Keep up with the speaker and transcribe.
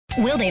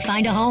Will they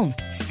find a home?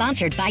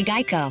 Sponsored by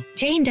Geico.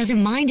 Jane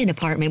doesn't mind an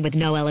apartment with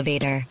no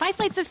elevator. 5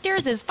 flights of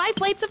stairs is 5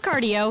 plates of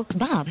cardio.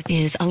 Bob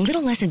is a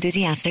little less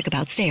enthusiastic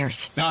about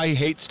stairs. I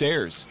hate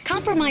stairs.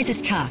 Compromise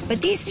is tough,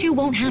 but these two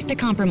won't have to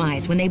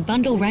compromise when they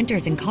bundle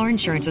renters and car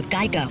insurance with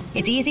Geico.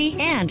 It's easy,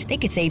 and they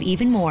could save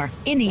even more.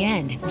 In the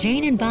end,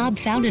 Jane and Bob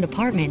found an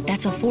apartment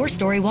that's a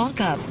 4-story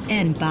walk-up.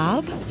 And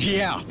Bob?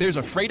 Yeah, there's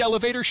a freight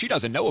elevator she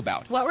doesn't know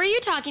about. What were you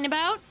talking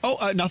about?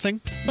 Oh,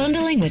 nothing.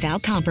 Bundling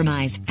without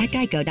compromise at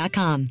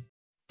Geico.com.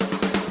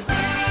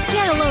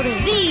 Get a load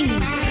of these.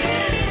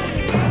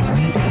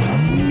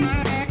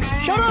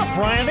 Shut up,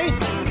 Randy.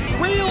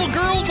 Real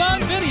girls on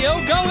video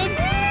going,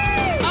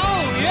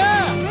 oh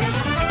yeah!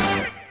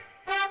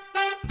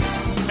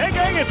 Hey,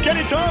 gang, it's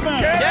Kenny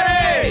Thomas.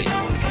 Yay!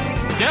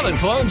 Kevin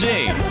Clone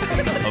G.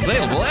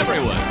 Available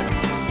everywhere.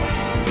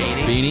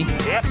 Beanie?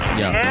 Yep.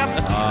 Yeah.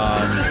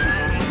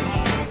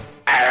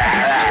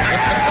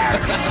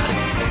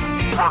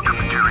 Welcome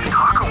to Jerry's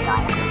Taco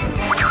World.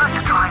 Would you like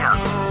to try a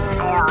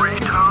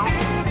burrito?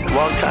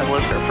 Long-time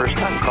listener,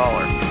 first-time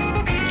caller.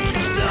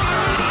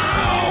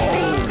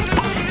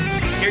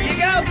 Here you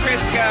go,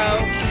 Crisco.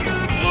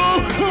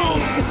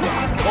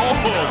 Oh,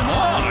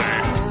 my.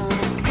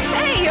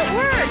 Hey, it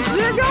worked.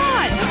 You're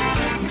gone.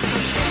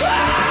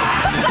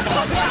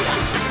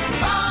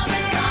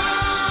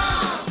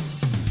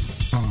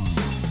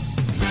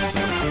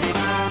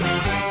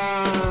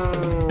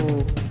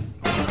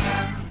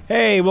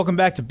 Hey, welcome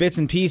back to Bits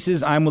and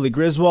Pieces. I'm Willie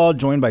Griswold,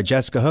 joined by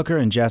Jessica Hooker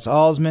and Jess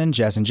Alsman.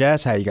 Jess and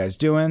Jess, how you guys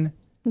doing?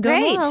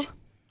 Great. Well.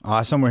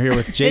 Awesome. We're here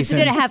with Jason. This is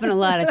going to happen a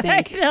lot, I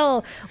think. I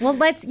know. Well,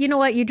 you know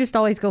what? You just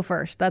always go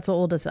first. That's what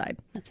we'll decide.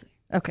 That's weird.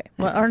 Okay.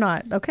 Well, or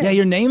not. Okay. Yeah,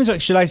 your names are,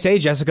 should I say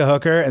Jessica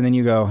Hooker? And then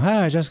you go,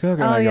 hi, Jessica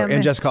Hooker. And I go,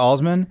 and Jessica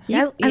Alsman?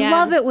 I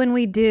love it when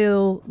we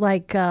do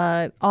like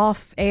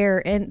off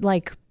air and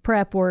like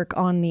prep work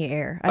on the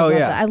air. I love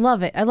that. I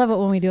love it. I love it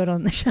when we do it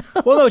on the show.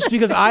 Well, no, it's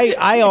because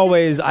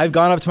I've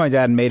gone up to my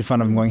dad and made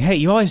fun of him going, hey,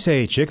 you always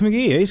say Chick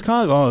McGee, Ace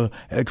Con,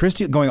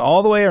 Christy, going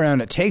all the way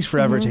around. It takes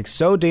forever. It takes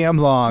so damn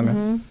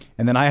long.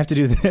 And then I have to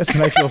do this,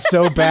 and I feel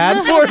so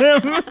bad for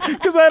him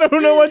because I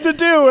don't know what to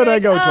do. And I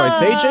go, do I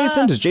say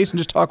Jason? Does Jason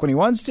just talk when he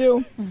wants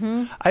to?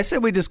 I say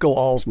we just go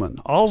Alsman.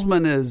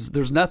 Alsman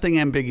there's nothing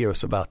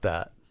ambiguous about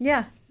that.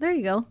 Yeah, there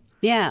you go.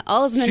 Yeah,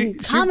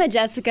 Alsman, comma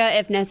Jessica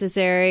if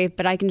necessary,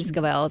 but I can just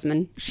go by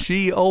Alsman.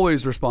 She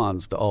always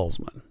responds to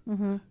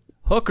Alsman.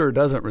 Hooker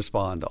doesn't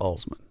respond to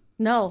Alsman.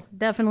 No,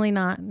 definitely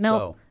not.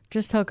 No,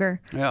 just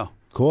Hooker. Yeah.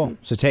 Cool.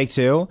 So take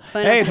two.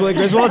 Hey, it's Willie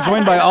Griswold,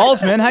 joined by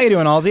Alsman. How you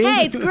doing, Alsy?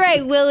 Hey, it's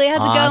great, Willie. How's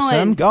it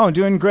going? Oh,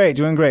 doing great,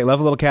 doing great. Love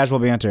a little casual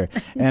banter.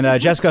 And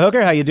Jessica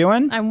Hooker, how you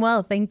doing? I'm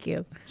well, thank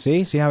you.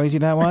 See how easy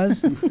that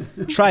was?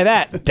 Try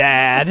that,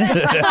 Dad.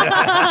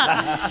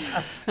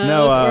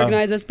 Let's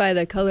organize us by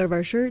the color of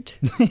our shirt.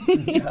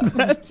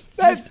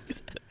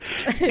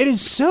 It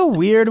is so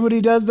weird when he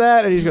does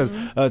that. And he just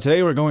goes,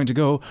 today we're going to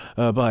go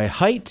by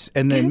height.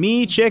 And then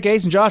me, Chick,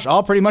 Ace, and Josh,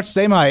 all pretty much the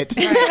same height.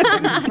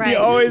 Right. He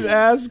always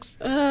asks.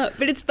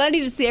 But it's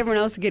funny to see everyone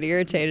else get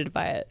irritated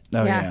by it.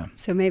 Oh, yeah.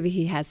 So maybe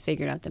he has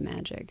figured out the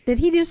magic. Did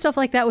he do stuff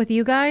like that with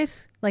you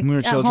guys? Like when we were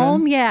at children?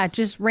 home? Yeah,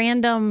 just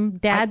random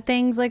dad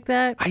things like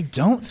that? I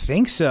don't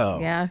think so.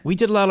 Yeah. We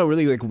did a lot of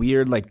really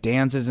weird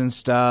dances and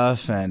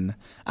stuff. And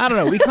I don't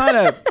know. We kind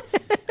of...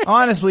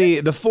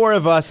 Honestly, the four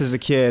of us as a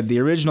kid, the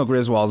original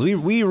Griswolds,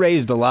 we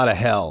raised a lot of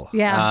hell.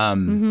 Yeah.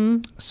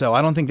 So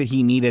I don't think that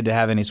he needed to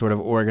have any sort of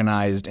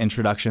organized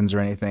introductions or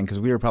anything because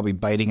we were probably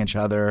biting each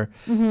other,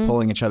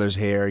 pulling each other's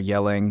hair,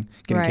 yelling,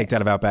 getting kicked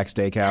out of Outback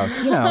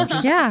Steakhouse. You know,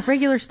 just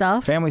regular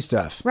stuff. Family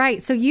stuff.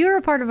 Right. So you're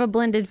a part of a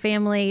blended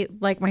family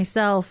like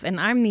myself, and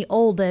I'm the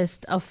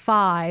oldest of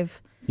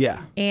 5.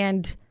 Yeah.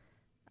 And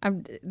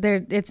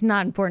it's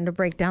not important to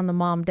break down the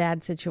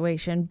mom-dad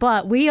situation,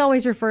 but we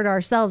always refer to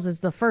ourselves as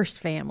the first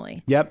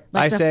family. Yep.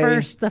 Like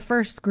the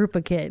first group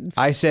of kids.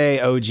 I say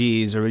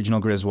OGs, original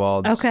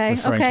Griswolds. Okay.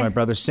 Referring to my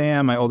brother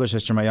Sam, my older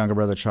sister, my younger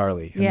brother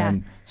Charlie. And Yeah.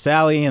 then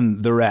Sally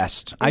and the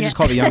rest. I just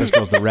call the youngest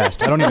girls the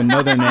rest. I don't even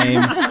know their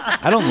name.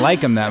 I don't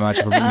like them that much.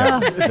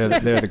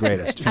 They're the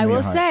greatest. I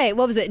will say,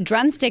 what was it?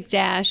 Drumstick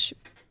Dash.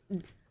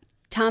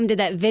 Tom did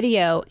that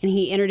video, and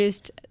he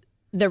introduced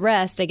the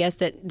rest, I guess,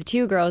 that the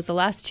 2 girls, the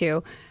last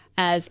 2,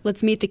 as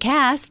let's meet the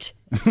cast.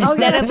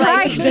 Instead of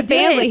the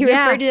family, he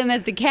referred to them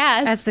as the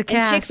cast. As the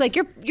cast. And Chick's like,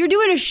 you're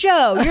doing a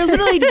show. You're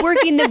literally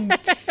working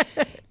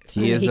the.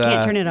 He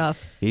can't turn it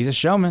off. He's a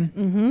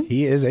showman.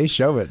 He is a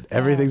showman.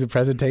 Everything's a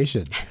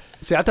presentation.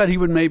 See, I thought he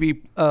would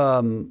maybe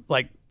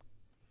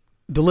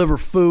deliver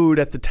food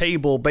at the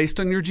table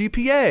based on your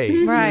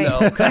GPA,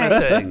 right? Kind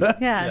of thing.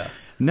 Yeah.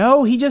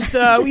 No, he just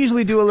we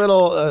usually do a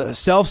little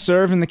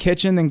self-serve in the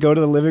kitchen, then go to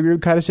the living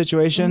room kind of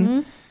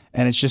situation,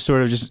 and it's just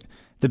sort of just.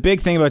 The big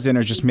thing about dinner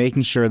is just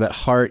making sure that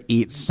Hart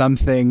eats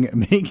something,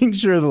 making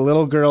sure the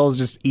little girls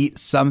just eat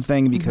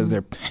something because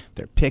they're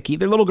picky.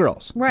 They're little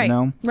girls, right? You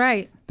know?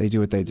 Right. They do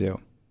what they do,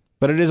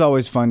 but it is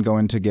always fun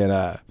going to get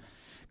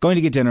going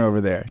to get dinner over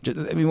there.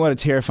 I mean, what a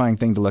terrifying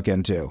thing to look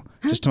into.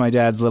 Just to my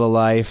dad's little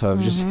life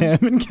of just him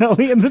and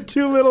Kelly and the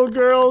two little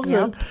girls.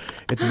 Yep. And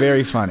it's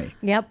very funny.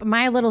 Yep.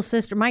 My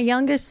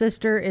youngest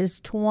sister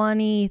is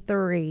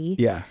 23.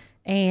 Yeah.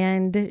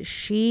 And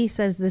she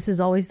says this is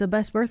always the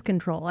best birth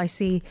control. I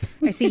see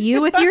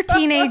you with your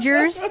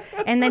teenagers,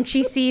 and then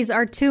she sees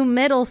our two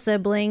middle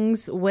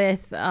siblings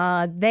with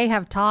they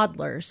have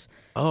toddlers.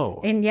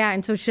 Oh.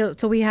 And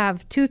so we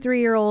have 2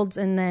 3-year-olds,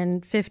 and then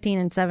 15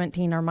 and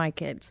 17 are my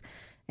kids.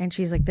 And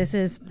she's like, this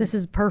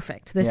is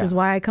perfect. This is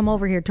why I come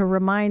over here, to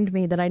remind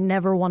me that I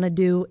never want to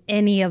do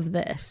any of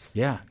this.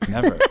 Yeah,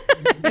 never.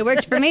 It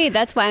worked for me.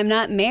 That's why I'm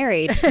not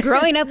married.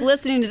 Growing up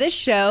listening to this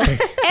show,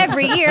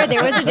 every year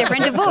there was a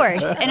different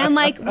divorce. And I'm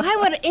like, why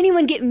would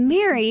anyone get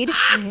married?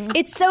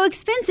 It's so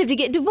expensive to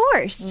get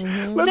divorced.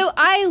 So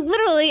I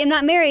literally am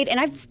not married. And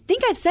I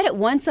think I've said it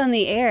once on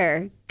the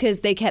air,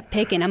 because they kept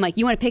picking. I'm like,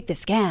 you want to pick the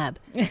scab.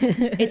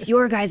 It's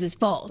your guys'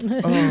 fault.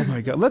 Oh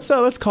my God.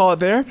 Let's call it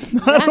there.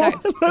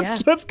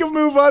 Let's go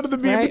move on to the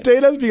meat and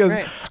potatoes,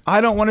 because I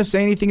don't want to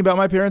say anything about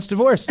my parents'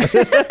 divorce.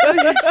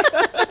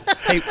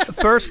 Hey,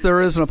 first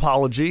there is an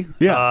apology.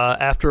 Yeah.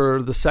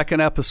 After the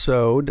second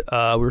episode, we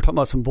were talking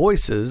about some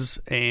voices,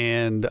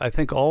 and I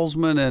think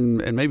Alsman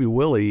and maybe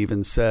Willie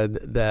even said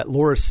that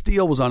Laura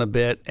Steele was on a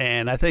bit,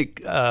 and I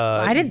think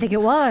I didn't think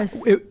it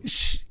was.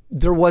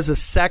 There was a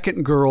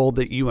second girl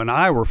that you and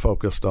I were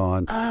focused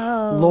on.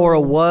 Oh. Laura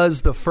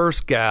was the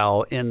first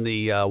gal in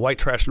the White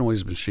Trash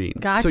Noise Machine.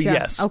 Gotcha. So,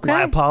 yes, okay.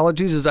 My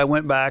apologies. As I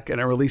went back and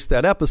I released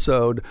that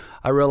episode,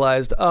 I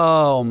realized,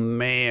 oh,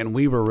 man,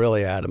 we were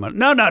really adamant.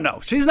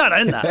 No, she's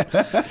not in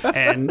that.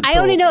 And I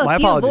only know a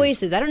few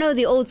voices. I don't know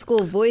the old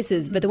school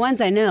voices, but the ones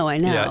I know.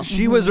 Yeah,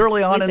 she was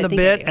early on in the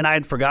bit, and I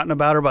had forgotten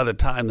about her by the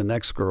time the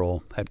next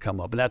girl had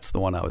come up. And that's the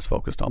one I was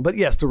focused on. But,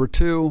 yes, there were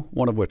two,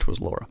 one of which was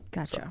Laura.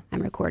 Gotcha. So,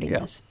 I'm recording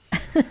this.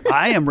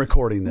 I am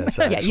recording this.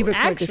 Actually. Yeah, you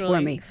record this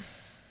for me.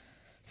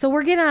 So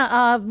we're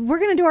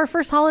gonna do our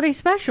first holiday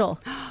special.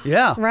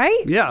 Yeah.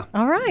 Right? Yeah.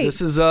 All right.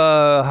 This is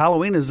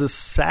Halloween is this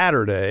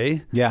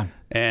Saturday. Yeah.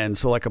 And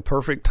so like a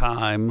perfect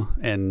time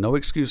and no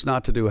excuse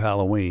not to do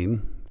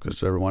Halloween,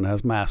 because everyone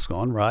has masks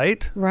on,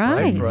 right?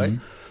 Right.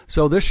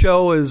 So this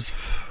show is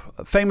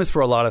famous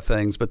for a lot of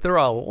things, but there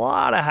are a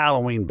lot of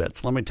Halloween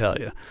bits, let me tell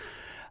you.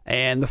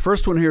 And the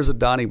first one here is a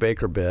Donnie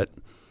Baker bit.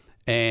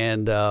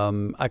 And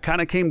I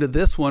kind of came to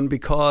this one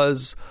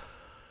because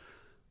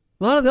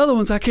a lot of the other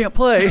ones I can't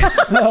play.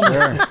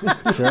 Sure.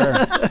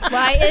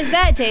 Why is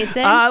that,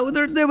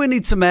 Jason? They would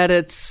need some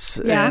edits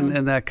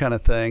and that kind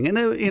of thing.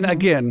 And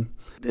again,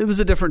 it was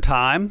a different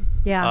time.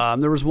 Yeah.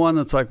 There was one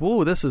that's like,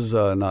 whoa, this is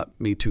not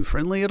Me Too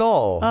friendly at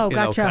all. Oh,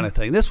 gotcha. Kind of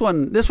thing. This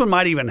one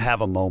might even have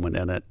a moment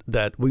in it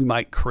that we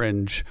might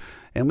cringe,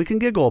 and we can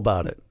giggle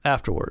about it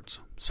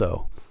afterwards.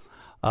 So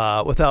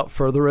without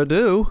further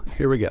ado,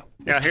 here we go.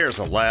 Yeah, here's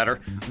a letter.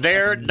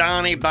 Dear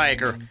Donnie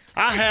Baker,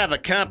 I have a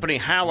company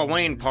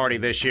Halloween party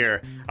this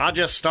year. I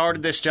just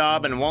started this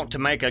job and want to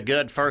make a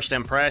good first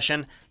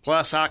impression.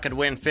 Plus, I could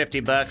win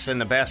 $50 in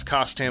the best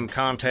costume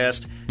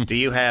contest. Do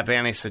you have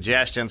any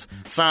suggestions?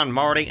 Signed,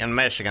 Marty in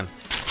Michigan.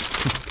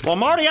 Well,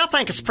 Marty, I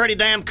think it's pretty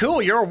damn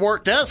cool your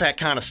work does that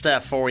kind of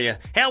stuff for you.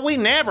 Hell, we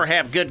never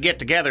have good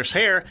get-togethers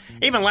here.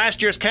 Even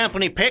last year's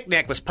company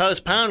picnic was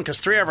postponed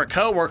because 3 of our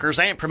co-workers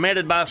ain't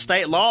permitted by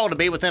state law to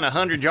be within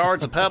 100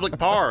 yards of public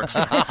parks.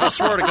 I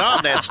swear to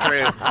God that's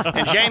true.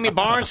 And Jamie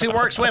Barnes, who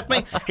works with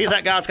me, he's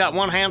that guy that's got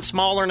one hand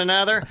smaller than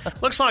another.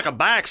 Looks like a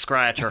back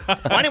scratcher.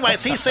 Well,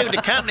 anyways, he sued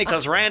the company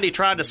because Randy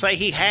tried to say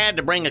he had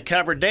to bring a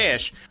covered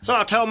dish. So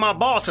I told my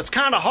boss, it's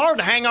kind of hard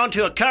to hang on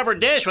to a covered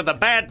dish with a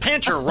bad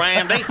pincher,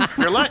 Randy.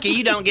 You're lucky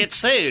you don't get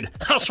sued.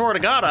 I swear to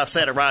God I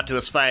said it right to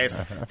his face.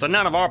 So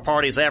none of our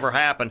parties ever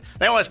happen.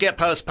 They always get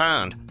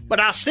postponed. But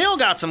I still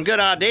got some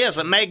good ideas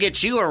that may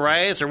get you a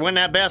raise or win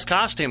that best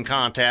costume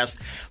contest.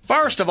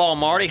 First of all,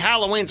 Marty,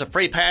 Halloween's a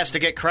free pass to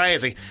get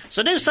crazy.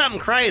 So do something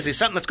crazy,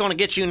 something that's going to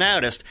get you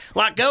noticed.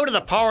 Like go to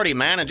the party,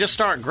 man, and just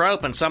start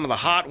groping some of the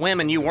hot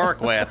women you work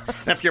with.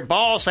 And if your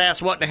boss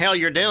asks what the hell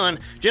you're doing,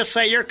 just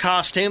say your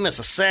costume is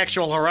a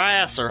sexual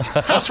harasser.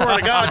 I swear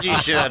to God you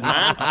should,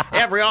 man.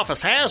 Every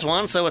office has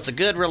one, so it's a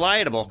good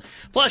relatable.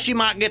 Plus, you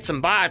might get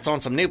some bites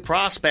on some new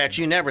prospects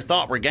you never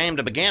thought were game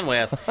to begin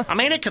with. I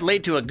mean, it could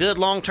lead to a good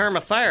long-term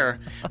affair.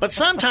 But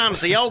sometimes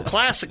the old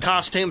classic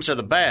costumes are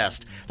the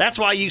best. That's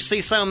why you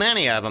see so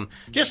many of them.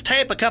 Just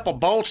tape a couple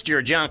bolts to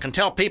your junk and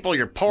tell people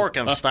you're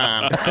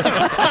Porkenstein.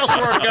 I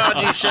swear to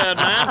God you should,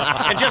 man.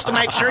 And just to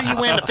make sure you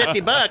win the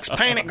 $50,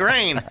 paint it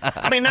green.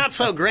 I mean, not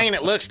so green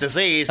it looks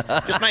diseased.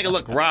 Just make it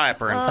look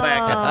ripe or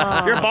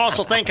infected. Your boss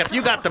will think if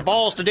you got the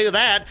balls to do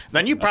that,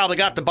 then you probably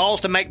got the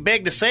balls to make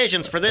big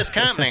decisions for this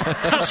company.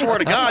 I swear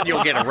to God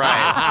you'll get a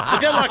raise. So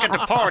good luck at the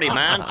party,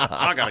 man.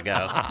 I gotta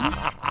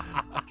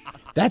go.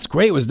 That's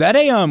great. Was that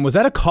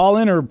a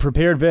call-in or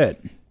prepared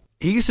bit?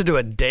 He used to do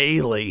a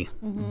daily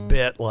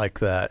bit like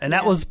that. And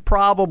that was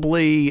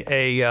probably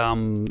a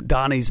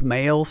Donnie's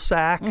mail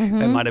sack.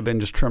 It might have been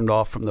just trimmed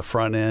off from the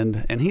front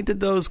end. And he did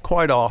those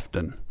quite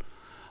often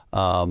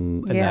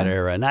in that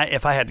era. And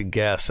if I had to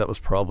guess, that was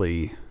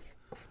probably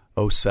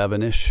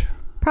 07-ish.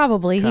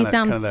 Probably. He Kinda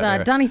sounds, that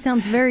era. Donnie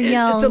sounds very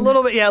young. It's a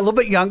little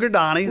bit younger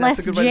Donnie. That's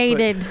less a good way to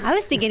put it. jaded. I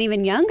was thinking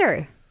even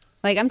younger.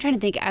 Like, I'm trying to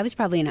think. I was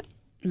probably in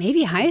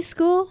maybe high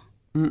school.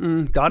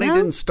 Mm-mm. Donnie No?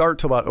 didn't start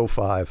till about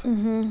 05.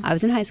 I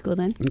was in high school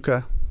then.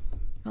 Okay.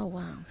 Oh,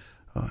 wow.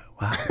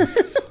 Wow.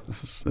 This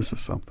is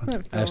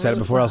something. I've said it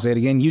before. I'll say it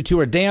again. You two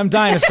are damn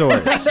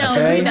dinosaurs.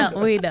 Okay?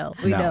 We know.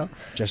 No,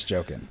 just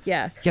joking.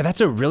 Yeah. Yeah,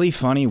 that's a really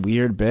funny,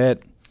 weird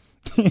bit.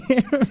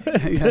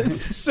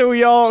 So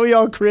we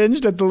all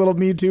cringed at the little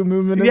Me Too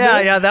movement.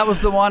 Yeah, that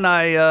was the one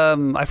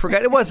I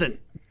forgot. It wasn't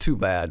too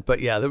bad, but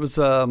yeah, there was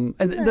and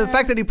the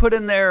fact that he put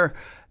in there,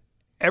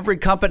 every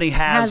company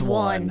has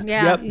one.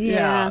 Yeah. Yep.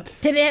 Yeah.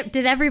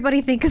 Did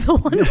everybody think of the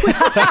one?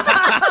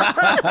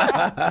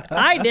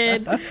 I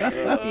did.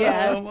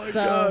 Yeah. Oh my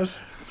gosh.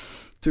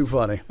 Too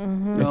funny.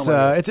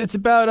 It's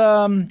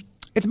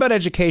about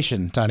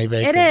education, Donnie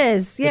Baker. It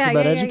is. Yeah. It's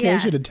about yeah,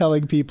 education yeah. and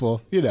telling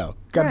people, got to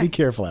be Right.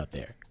 careful out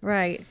there.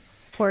 Right.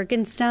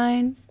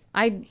 Porkenstein.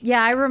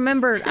 I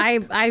remember.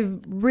 I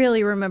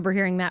really remember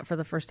hearing that for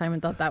the first time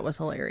and thought that was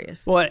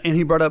hilarious. Well, and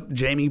he brought up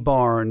Jamie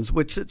Barnes,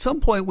 which at some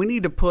point we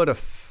need to put a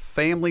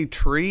family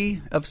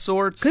tree of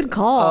sorts. Good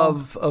call.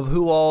 Of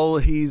who all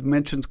he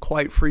mentions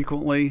quite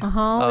frequently. We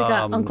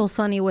got Uncle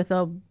Sonny with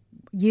a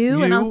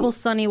U and Uncle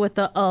Sonny with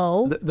a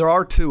O. There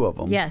are two of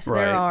them. Yes,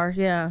 right? there are.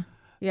 Yeah.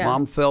 Yeah.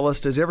 Mom Phyllis.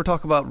 Does he ever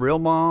talk about real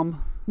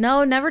mom?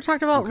 No, never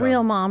talked about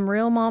real mom.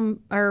 Real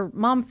mom or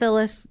Mom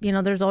Phyllis.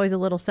 There's always a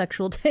little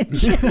sexual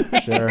tension.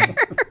 Sure.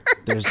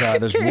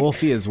 There's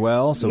Wolfie as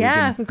well. So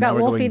we've got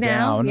we're Wolfie going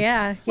now. down.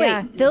 Yeah.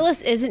 Wait,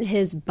 Phyllis isn't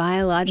his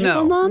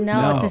biological No. mom?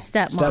 No, it's a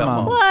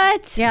stepmom.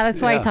 What? Yeah,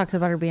 that's why Yeah. he talks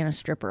about her being a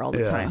stripper all the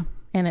Yeah. time,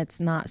 and it's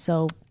not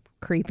so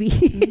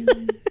creepy.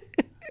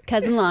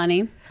 Cousin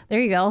Lonnie. There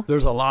you go.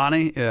 There's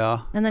Alani. Yeah.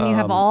 And then you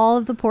have all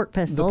of the Pork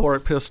Pistols. the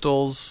Pork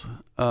Pistols.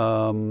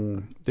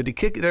 Did he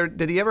kick there?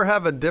 Did he ever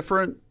have a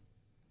different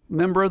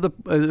member of the?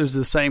 It was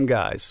the same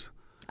guys.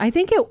 I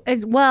think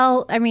it.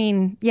 Well, I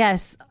mean,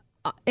 yes.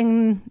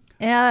 And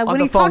when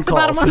the he phone talks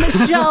about them on calls.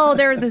 the show,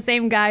 they're the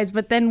same guys.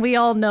 But then we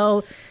all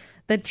know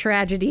the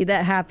tragedy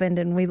that happened,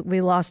 and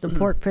we lost a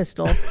Pork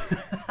Pistol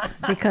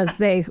because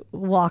they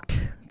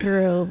walked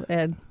through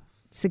a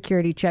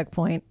security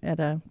checkpoint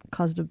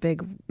caused a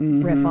big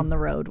riff on the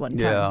road one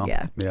time.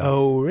 Yeah.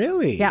 Oh,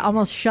 really? Yeah,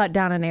 almost shut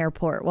down an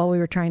airport while we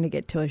were trying to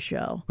get to a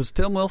show. Was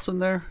Tim Wilson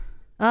there?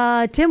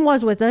 Tim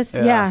was with us.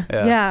 Yeah,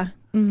 Yeah. yeah.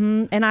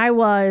 And I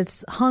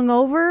was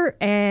hungover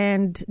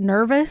and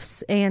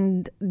nervous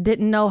and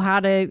didn't know how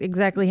to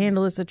exactly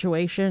handle the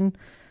situation.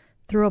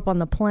 Threw up on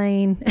the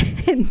plane.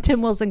 And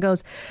Tim Wilson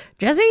goes,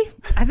 Jesse,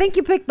 I think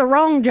you picked the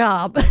wrong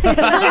job.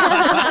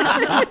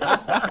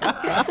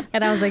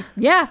 And I was like,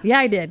 yeah,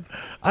 I did.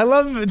 I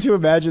love to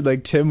imagine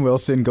like Tim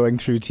Wilson going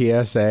through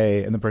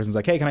TSA and the person's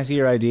like, hey, can I see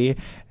your ID?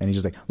 And he's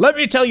just like, let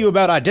me tell you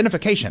about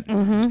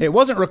identification. It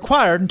wasn't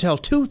required until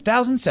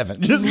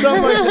 2007. Just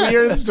some like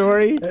weird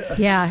story.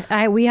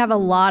 Yeah, we have a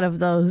lot of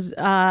those.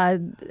 I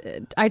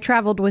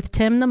traveled with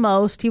Tim the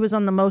most. He was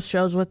on the most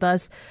shows with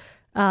us.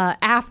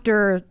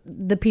 After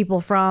the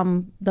people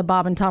from the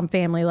Bob and Tom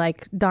family,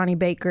 like Donnie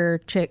Baker,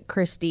 Chick,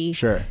 Christy.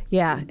 Sure.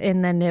 Yeah,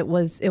 and then it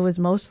was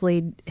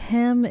mostly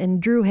him and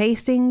Drew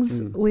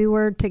Hastings. We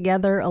were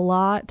together a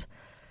lot.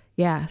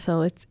 Yeah,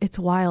 so it's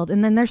wild.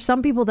 And then there's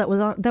some people that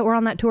were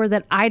on that tour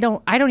that I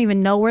don't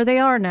even know where they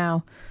are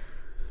now.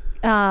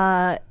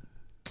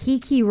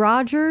 Kiki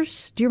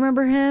Rogers, do you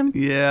remember him?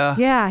 Yeah.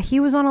 Yeah,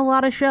 he was on a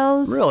lot of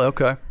shows. Really?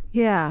 Okay.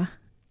 Yeah.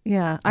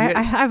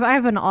 I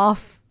have an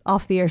off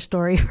the air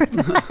story for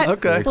that.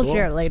 Okay. We'll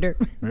share it later.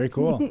 Very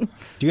cool. Do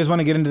you guys want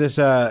to get into this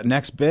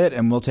next bit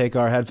and we'll take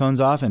our headphones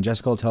off and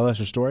Jessica will tell us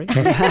her story?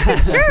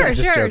 Sure.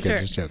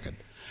 Just joking.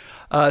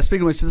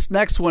 Speaking of which, this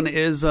next one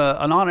is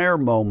an on-air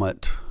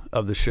moment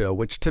of the show,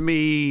 which to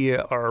me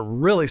are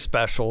really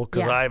special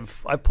because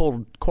I've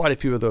pulled quite a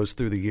few of those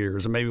through the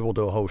years, and maybe we'll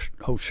do a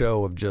whole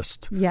show of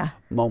just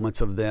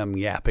moments of them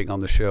yapping on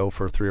the show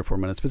for 3 or 4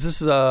 minutes. But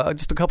this is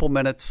just a couple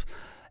minutes.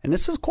 And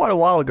this was quite a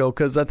while ago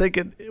because I think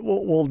it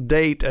will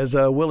date, as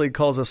Willie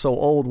calls us so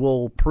old,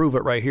 we'll prove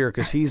it right here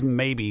because he's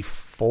maybe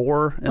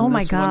 4 in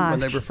this one when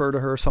they refer to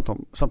her,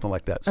 something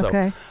like that. So,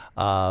 okay.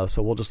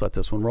 So we'll just let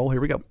this one roll. Here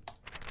we go.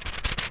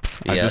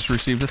 I just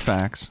received a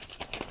fax.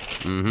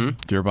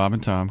 Dear Bob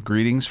and Tom,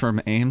 greetings from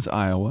Ames,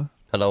 Iowa.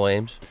 Hello,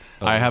 Ames.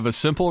 I have a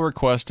simple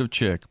request of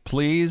Chick.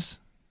 Please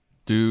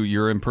do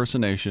your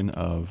impersonation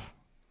of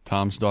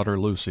Tom's daughter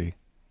Lucy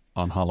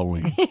on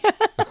Halloween.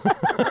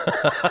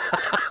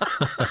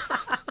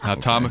 Now,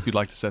 Tom, if you'd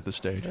like to set the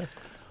stage.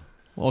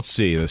 Well, let's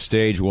see. The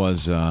stage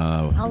was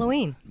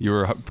Halloween. You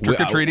were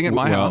trick-or-treating at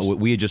my house?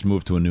 We had just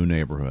moved to a new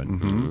neighborhood,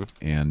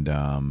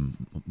 and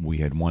we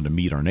had wanted to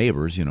meet our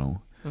neighbors,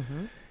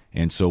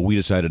 and so we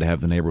decided to have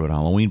the neighborhood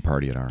Halloween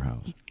party at our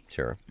house.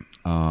 Sure.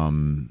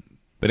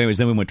 But anyways,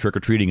 then we went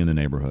trick-or-treating in the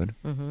neighborhood.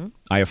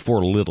 I have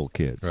 4 little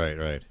kids.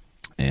 Right.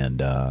 And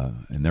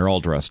they're all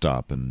dressed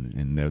up, and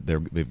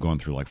they've gone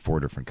through like 4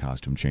 different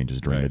costume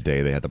changes during the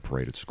day. They had the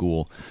parade at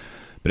school.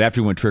 But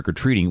after we went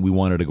trick-or-treating, we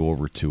wanted to go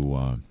over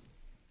to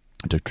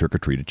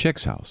trick-or-treat at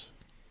Chick's house.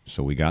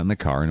 So we got in the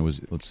car, and it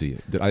was, let's see,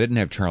 I didn't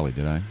have Charlie,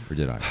 did I? Or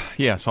did I?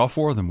 Yes, all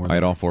four of them were there. I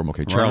had all four of them.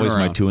 Okay, Running Charlie's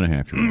my around.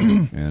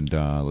 2.5-year-old. And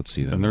let's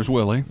see. And there's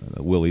Willie.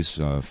 Willie's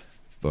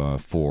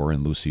 4,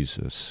 and Lucy's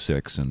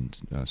 6, and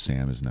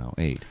Sam is now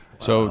 8.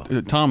 So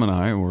Tom and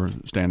I were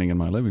standing in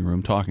my living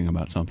room talking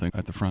about something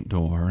at the front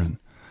door,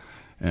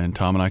 and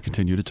Tom and I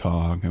continued to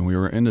talk, and we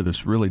were into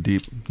this really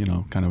deep,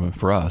 kind of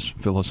for us,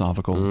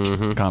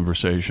 philosophical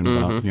conversation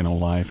about,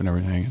 life and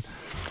everything. And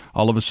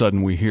all of a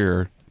sudden we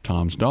hear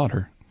Tom's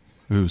daughter,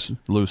 who's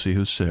Lucy,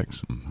 who's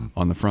 6,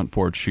 on the front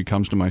porch. She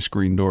comes to my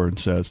screen door and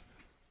says,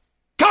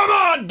 "Come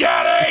on,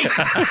 Daddy!"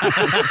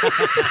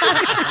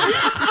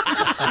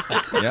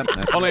 Yep.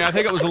 Only I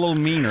think it was a little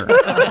meaner.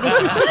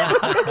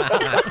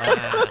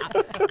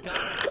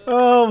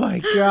 Oh my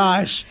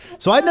gosh.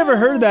 So I'd never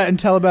heard that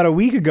until about a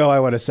week ago, I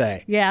want to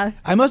say. Yeah.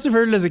 I must have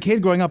heard it as a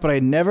kid growing up, but I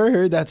never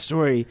heard that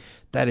story.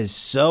 That is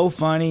so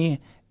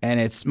funny, and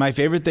it's my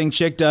favorite thing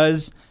Chick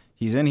does.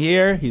 He's in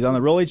here, he's on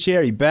the rolly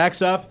chair, he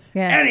backs up,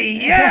 and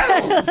he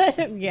yells!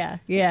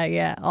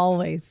 Yeah.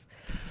 Always.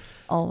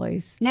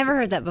 Never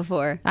heard that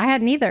before. I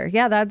hadn't either.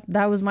 Yeah,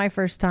 that was my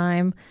first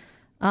time.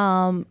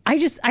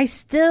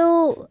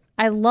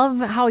 I love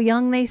how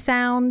young they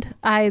sound.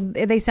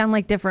 They sound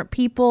like different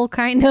people,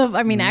 kind of.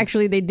 I mean,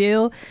 actually, they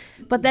do.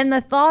 But then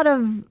the thought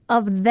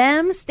of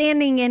them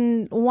standing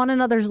in one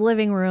another's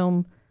living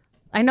room.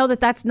 I know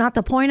that's not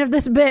the point of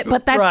this bit,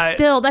 but that's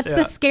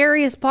the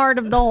scariest part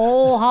of the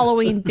whole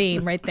Halloween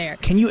theme right there.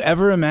 Can you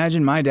ever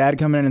imagine my dad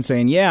coming in and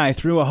saying, "Yeah, I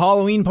threw a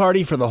Halloween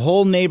party for the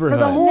whole neighborhood"?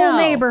 For the whole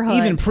neighborhood.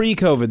 Even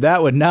pre-COVID,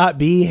 that would not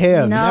be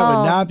him. No. That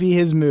would not be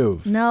his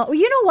move. No.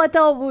 You know what,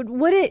 though?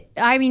 Would it?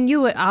 I mean,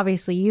 you would,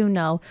 obviously,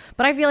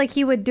 but I feel like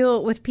he would do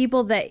it with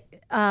people that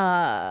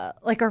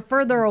are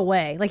further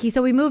away. Like he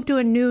said, we moved to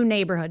a new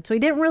neighborhood, so he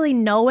didn't really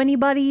know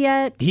anybody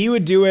yet. He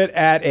would do it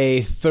at a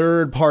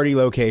third-party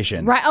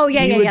location. Right. Oh,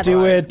 yeah, He yeah, would yeah.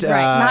 do it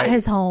not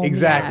his home.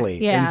 Exactly.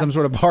 Yeah. In some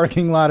sort of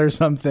parking lot or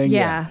something.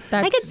 Yeah.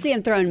 I could see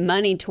him throwing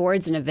money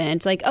towards an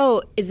event. Like,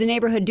 oh, is the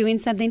neighborhood doing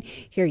something?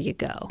 Here you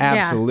go.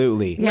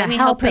 Absolutely. Let me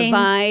help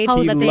provide.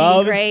 He Let me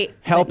loves great.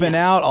 helping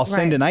out. I'll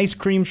send an ice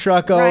cream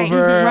truck Right. over.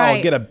 Right.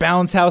 I'll get a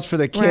bounce house for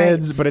the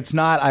kids. But it's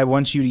not, I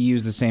want you to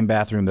use the same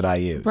bathroom that I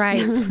use.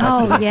 Right.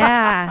 Oh,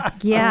 yeah.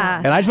 Yeah.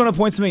 And I just want to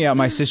point something out.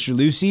 My sister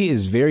Lucy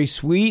is very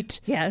sweet.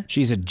 Yeah.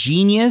 She's a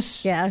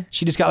genius. Yeah.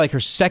 She just got like her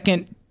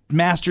second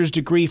master's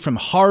degree from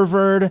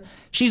Harvard.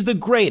 She's the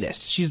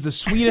greatest. She's the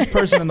sweetest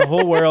person in the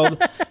whole world.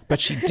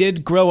 But she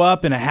did grow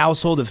up in a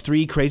household of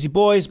 3 crazy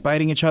boys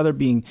biting each other,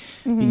 being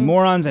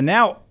morons. And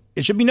now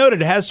it should be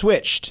noted, it has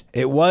switched.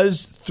 It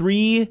was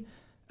 3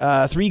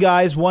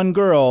 guys, 1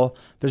 girl.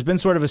 There's been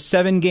sort of a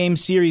 7-game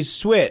series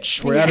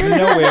switch where out of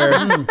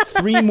nowhere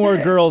 3 more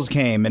girls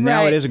came, and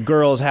now it is a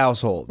girls'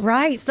 household.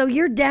 Right. So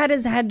your dad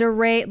has had to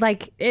rate,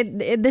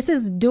 this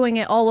is doing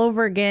it all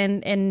over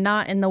again and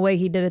not in the way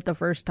he did it the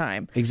first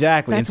time.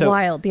 Exactly. That's and so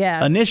wild,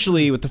 yeah.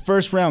 Initially, with the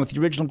first round, with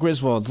the original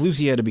Griswolds,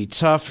 Lucy had to be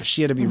tough.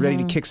 She had to be ready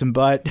to kick some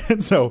butt.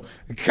 And so,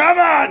 come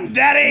on,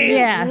 Daddy!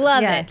 Yeah.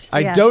 Love it.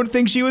 I don't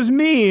think she was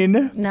mean,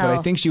 No. but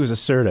I think she was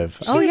assertive.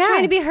 She was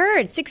trying to be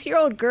heard.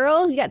 6-year-old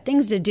girl, you got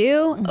things to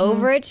do.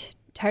 Over it.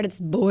 Tired of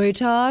this boy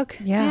talk.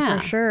 Yeah,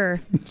 for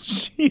sure.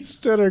 She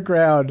stood her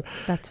ground.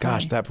 That's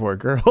Gosh, funny. that poor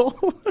girl.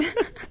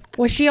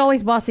 Was she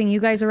always bossing you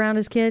guys around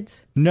as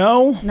kids?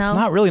 No, No?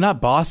 not really,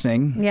 not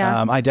bossing.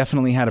 Yeah. I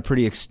definitely had a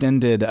pretty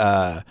extended,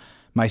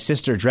 my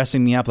sister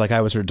dressing me up like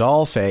I was her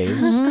doll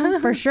phase.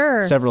 For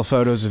sure. Several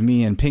photos of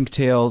me in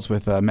pigtails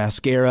with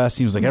mascara.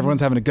 Seems like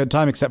everyone's having a good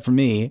time except for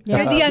me.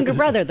 You're the younger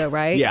brother, though,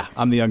 right? Yeah,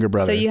 I'm the younger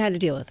brother. So you had to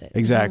deal with it.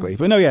 Exactly.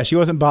 But no, yeah, she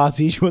wasn't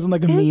bossy. She wasn't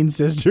like a mean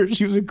sister.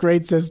 She was a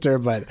great sister.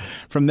 But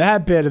from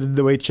that bit of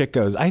the way Chick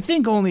goes, I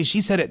think only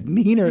she said it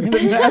meaner than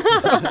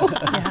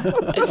that.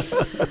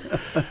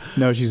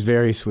 No, she's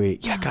very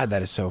sweet. Yeah, God,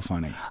 that is so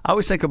funny. I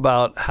always think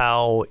about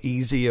how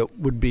easy it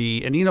would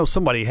be. And,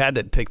 somebody had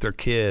to take their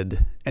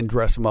kid and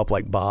dress him up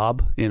like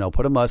Bob,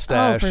 put a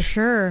mustache. Oh, for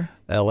sure.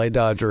 LA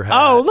Dodger hat.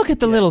 Oh, look at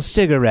the little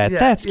cigarette. Yeah,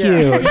 That's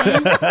yeah.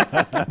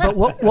 cute. But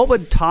what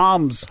would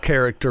Tom's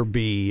character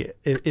be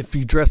if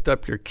you dressed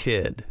up your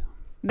kid?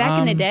 Back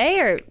in the day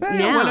or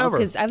now? whenever.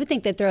 Because I would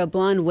think they'd throw a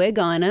blonde wig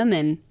on him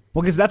and...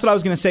 Well, because that's what I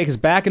was going to say, because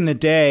back in the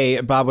day,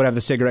 Bob would have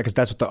the cigarette because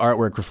that's what the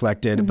artwork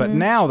reflected. But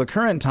now, the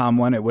current Tom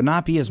one, it would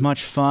not be as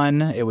much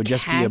fun. It would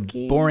just be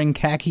a boring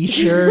khaki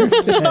shirt.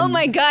 Oh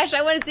my gosh,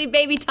 I want to see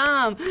Baby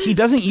Tom. He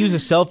doesn't use a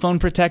cell phone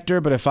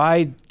protector, but if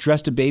I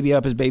dressed a baby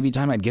up as Baby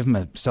Tom, I'd give him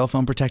a cell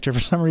phone protector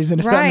for some reason,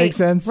 if that makes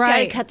sense. Got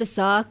to cut the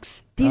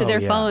socks so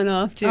they're falling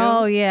off, too.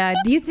 Oh, yeah.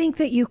 Do you think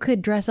that you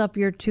could dress up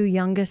your 2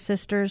 youngest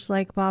sisters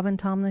like Bob and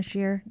Tom this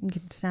year? You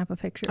could snap a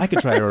picture. I could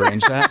try to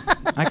arrange that.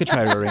 I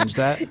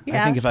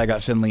Yeah. I think if I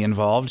got Finley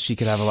involved, she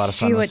could have a lot of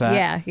fun She with would-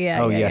 that.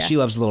 yeah. Oh, yeah. She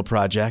loves a little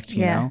project,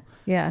 you know?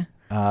 Yeah.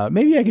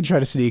 Maybe I could try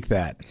to sneak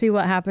that. See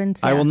what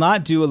happens. I Yeah. will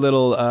not do a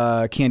little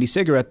candy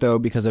cigarette, though,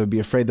 because I would be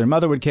afraid their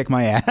mother would kick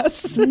my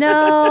ass.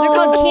 No. They're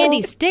called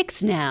candy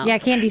sticks now. Yeah,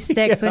 candy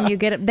sticks when you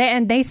get it.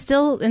 And they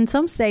still, in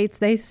some states,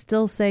 they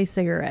still say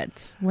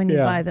cigarettes when you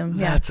buy them.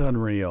 Yeah. That's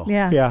unreal.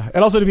 Yeah. Yeah.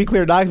 And also, to be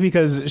clear, not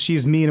because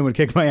she's mean and would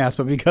kick my ass,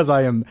 but because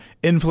I am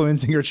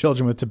influencing her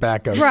children with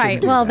tobacco.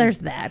 Right. Well, there's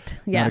that.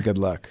 Yeah. Not a good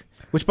look.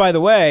 Which, by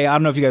the way, I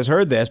don't know if you guys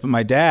heard this, but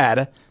my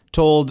dad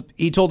told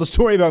a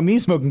story about me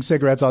smoking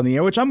cigarettes on the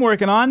air, which I'm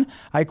working on.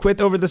 I quit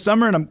over the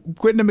summer and I'm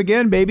quitting them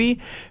again, baby.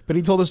 But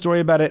he told a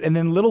story about it. And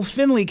then little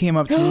Finley came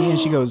up to me and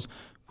she goes,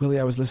 Willie,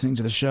 I was listening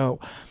to the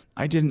show.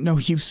 I didn't know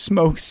you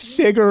smoke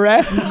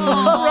cigarettes.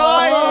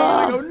 Right.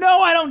 I go,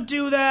 no, I don't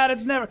do that.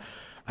 It's never.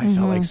 I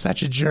felt like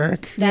such a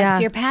jerk.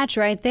 That's your patch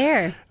right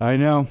there. I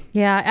know.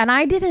 Yeah. And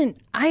I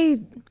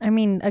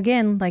mean,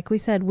 again, like we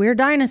said, we're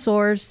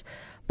dinosaurs,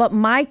 but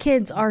my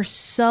kids are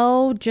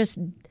so just,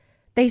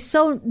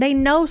 they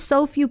know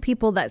so few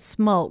people that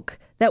smoke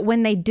that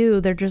when they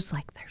do, they're just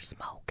like, they're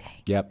smoking.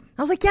 Yep.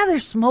 I was like, yeah, they're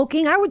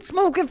smoking. I would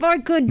smoke if I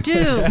could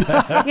too.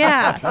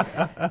 Yeah.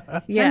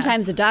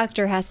 Sometimes the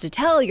doctor has to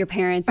tell your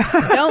parents,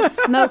 don't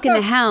smoke in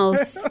the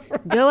house,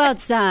 go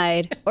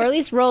outside, or at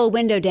least roll a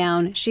window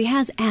down. She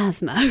has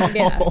asthma.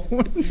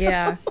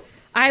 Yeah.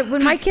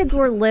 When my kids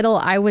were little,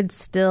 I would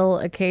still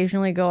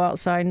occasionally go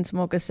outside and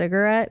smoke a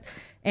cigarette.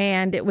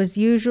 And it was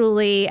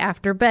usually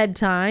after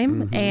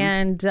bedtime. Mm-hmm.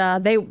 And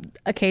they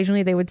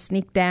would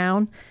sneak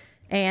down.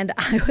 And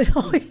I would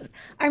always,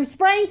 I'm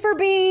spraying for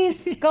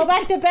bees. Go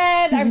back to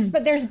bed.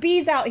 There's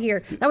bees out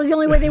here. That was the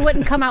only way they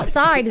wouldn't come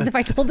outside, is if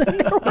I told them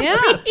there were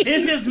bees.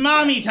 This is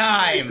mommy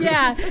time.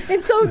 Yeah.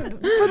 And so for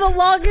the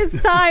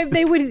longest time,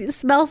 they would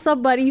smell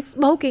somebody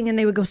smoking and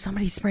they would go,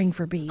 somebody's spraying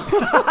for bees.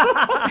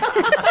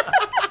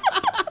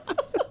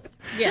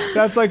 Yeah.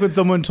 That's like when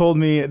someone told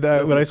me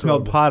that when I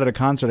smelled pot at a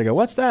concert, I go,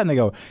 what's that? And they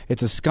go,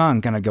 it's a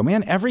skunk. And I go,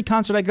 man, every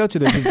concert I go to,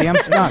 there's these damn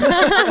skunks.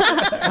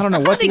 I don't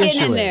know what the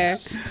issue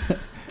is.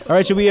 All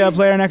right, should we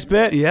play our next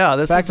bit? Yeah,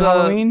 this Back is to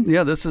Halloween.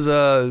 Yeah, this is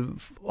a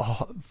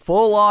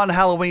full-on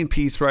Halloween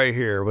piece right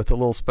here with a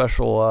little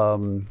special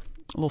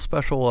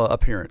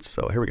appearance.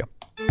 So here we go.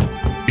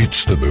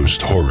 It's the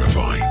most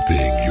horrifying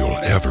thing you'll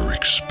ever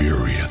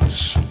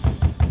experience.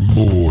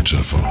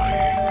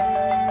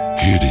 Mortifying.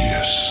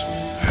 Hideous.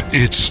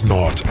 It's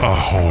not a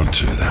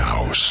haunted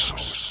house.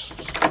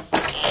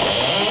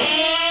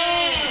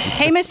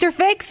 Hey, Mr.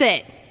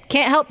 Fix-It.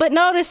 Can't help but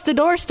notice the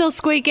door's still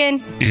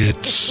squeaking.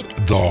 It's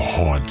the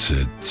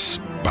haunted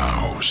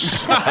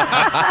spouse.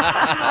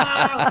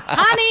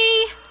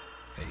 Honey!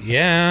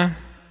 Yeah?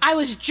 I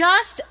was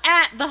just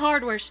at the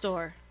hardware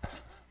store.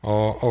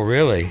 Oh,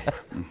 really?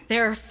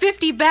 There are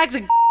 50 bags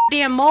of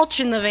damn mulch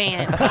in the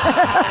van.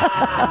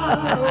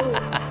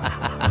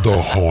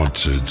 The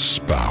haunted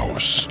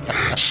spouse.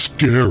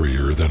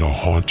 Scarier than a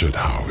haunted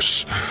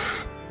house.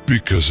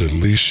 Because at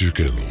least you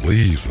can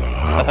leave the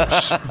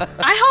house.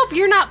 I hope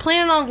you're not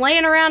planning on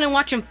laying around and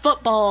watching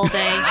football all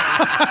day.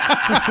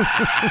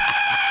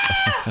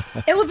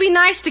 It would be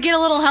nice to get a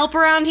little help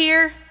around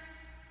here.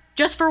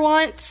 Just for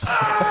once. And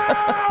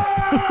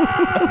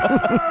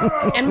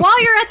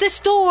while you're at the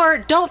store,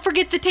 don't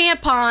forget the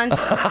tampons.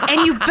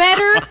 And you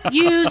better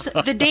use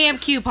the damn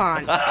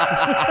coupon.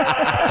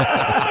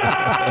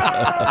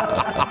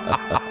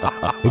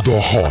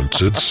 The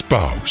haunted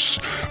spouse.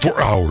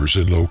 For hours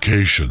and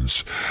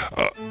locations.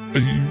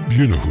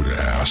 You know who to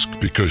ask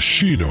because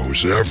she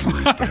knows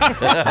everything.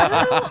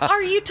 Who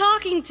are you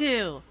talking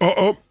to?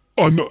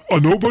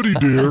 Nobody,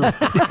 dear.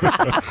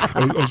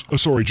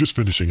 Sorry, just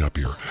finishing up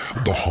here.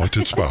 The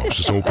haunted spouse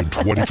is open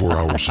 24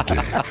 hours a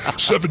day,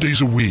 7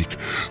 days a week,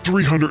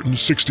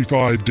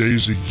 365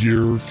 days a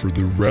year for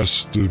the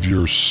rest of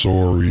your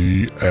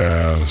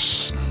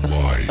sorry-ass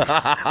life.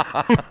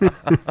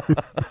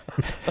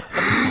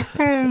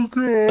 Oh,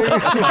 God.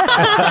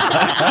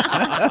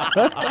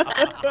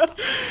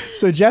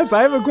 So, Jess,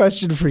 I have a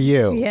question for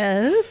you.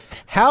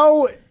 Yes.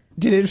 How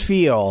did it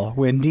feel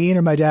when Dean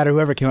or my dad or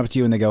whoever came up to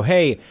you and they go,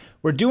 hey,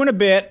 we're doing a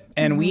bit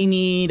and we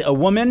need a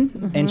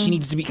woman and she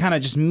needs to be kind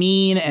of just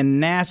mean and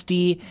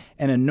nasty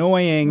and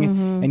annoying,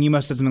 and you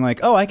must have said something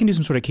like, oh, I can do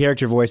some sort of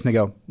character voice, and they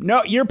go,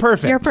 no, you're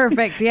perfect. You're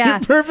perfect, yeah.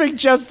 You're perfect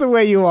just the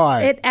way you are.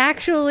 It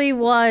actually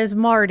was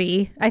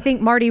Marty. I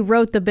think Marty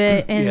wrote the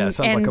bit. And, yeah, it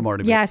sounds like a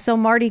Marty bit. Yeah, so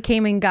Marty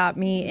came and got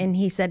me and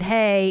he said,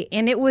 hey,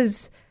 and it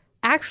was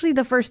actually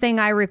the first thing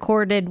I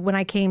recorded when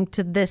I came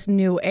to this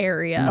new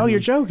area. Oh, you're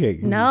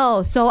joking.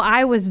 No, so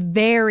I was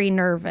very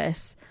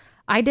nervous.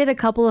 I did a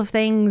couple of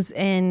things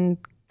in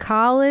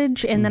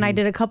college, and then I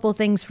did a couple of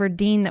things for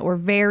Dean that were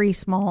very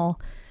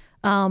small.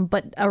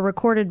 But a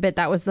recorded bit,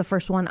 that was the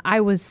first one. I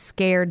was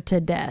scared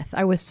to death.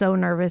 I was so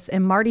nervous.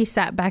 And Marty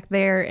sat back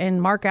there in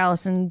Mark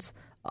Allison's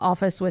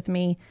office with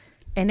me,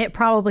 and it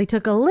probably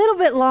took a little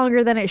bit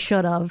longer than it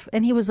should have.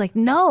 And he was like,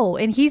 no.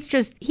 And he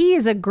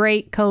is a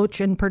great coach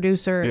and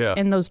producer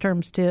in those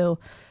terms too.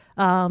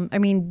 I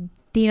mean,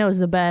 Dino's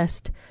the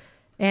best.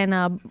 And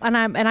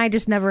I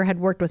just never had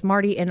worked with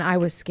Marty, and I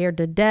was scared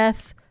to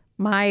death.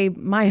 My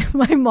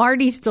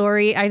Marty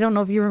story, I don't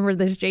know if you remember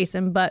this,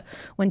 Jason, but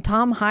when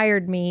Tom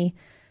hired me,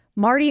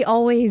 Marty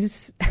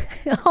always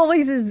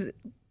is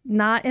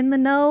not in the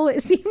know,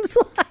 it seems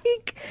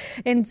like.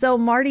 And so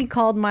Marty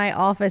called my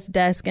office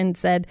desk and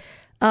said,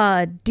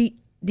 do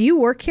you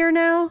work here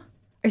now?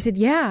 I said,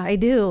 yeah, I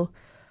do.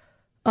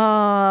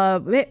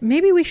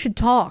 Maybe we should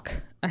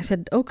talk. I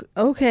said,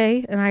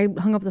 okay. And I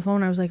hung up the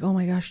phone. I was like, oh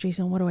my gosh,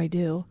 Jason, what do I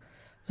do?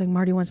 I was like,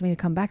 Marty wants me to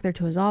come back there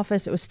to his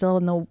office. It was still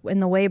in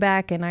the way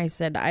back. And I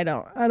said, I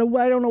don't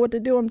know what to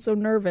do. I'm so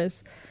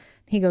nervous.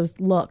 He goes,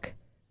 look,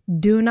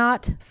 do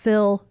not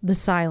fill the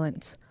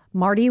silence.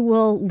 Marty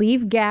will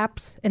leave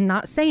gaps and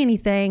not say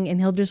anything,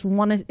 and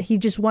he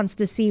just wants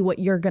to see what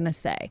you're going to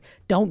say.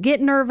 Don't get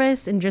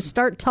nervous and just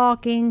start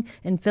talking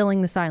and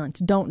filling the silence.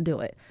 Don't do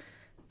it.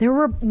 There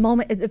were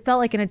moments, it felt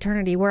like an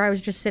eternity, where I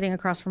was just sitting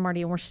across from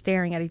Marty and we're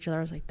staring at each other.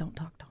 I was like, don't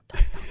talk.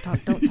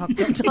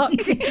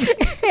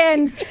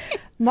 And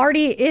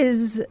Marty he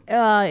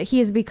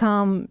has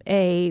become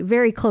a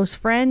very close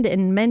friend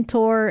and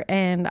mentor,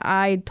 and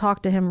I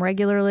talk to him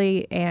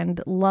regularly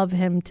and love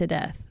him to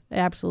death.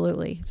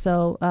 Absolutely.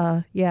 So,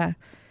 yeah.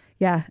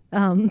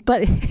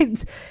 But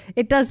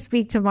it does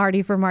speak to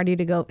Marty for Marty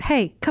to go,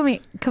 hey, come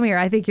here.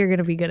 I think you're going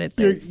to be good at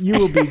this. You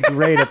will be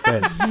great at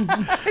this.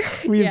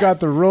 We've got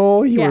the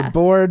role. You were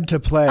bored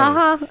to play.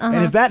 And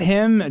is that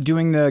him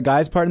doing the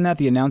guy's part in that,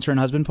 the announcer and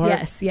husband part?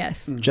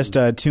 Yes. Just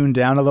tuned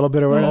down a little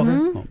bit or whatever?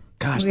 Mm-hmm.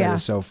 Gosh, that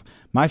is so...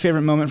 My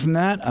favorite moment from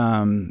that,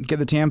 get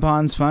the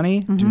tampons funny.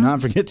 Do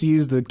not forget to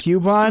use the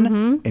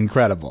coupon.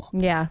 Incredible.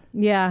 Yeah.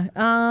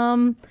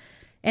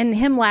 And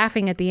him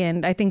laughing at the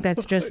end, I think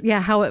that's just,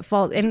 how it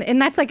falls.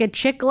 And that's like a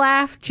chick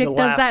laugh. Chick does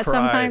laugh that cry,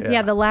 sometimes.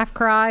 Yeah, the laugh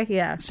cry.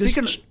 Yeah.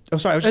 Speaking of... Oh,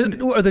 sorry.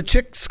 Or the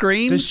chick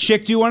screams? Does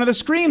chick do one of the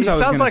screams? It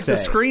sounds like the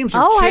screams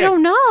are chick. I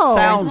don't know.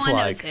 Sounds one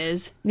like.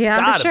 His.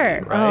 Yeah, for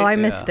sure. Be, right? I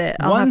missed it.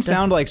 One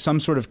sound like some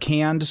sort of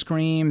canned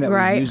scream that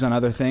we use on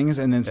other things.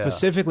 And then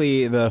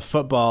specifically the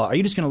football. Are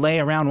you just going to lay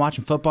around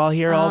watching football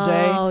here all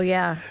day? Oh,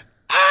 yeah.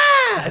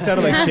 It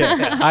sounded like shit.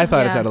 I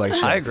thought it sounded like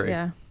shit. I agree.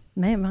 Yeah.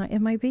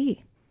 It might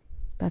be.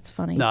 That's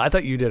funny. No, I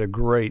thought you did a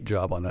great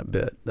job on that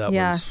bit. That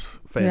was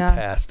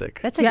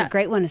fantastic. That's like a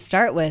great one to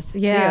start with, too.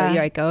 You're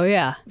like, oh,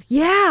 yeah.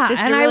 Yeah.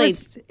 Just to really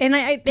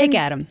pick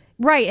at him.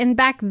 Right. And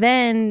back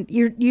then,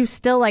 you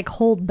still like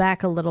hold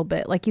back a little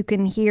bit. Like you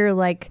can hear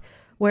like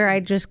where I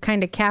just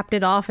kind of capped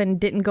it off and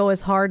didn't go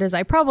as hard as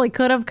I probably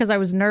could have because I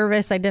was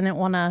nervous. I didn't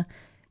want to.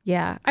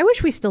 Yeah. I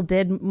wish we still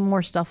did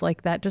more stuff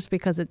like that just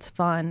because it's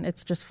fun.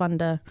 It's just fun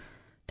to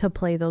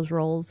play those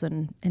roles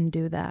and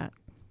do that.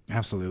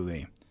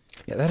 Absolutely.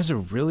 Yeah, that is a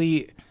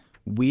really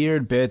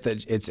weird bit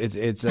that it's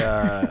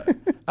I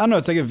don't know,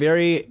 it's like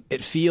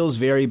it feels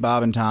very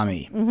Bob and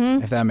Tommy,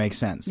 if that makes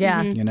sense.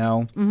 Yeah. You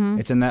know?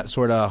 It's in that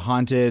sort of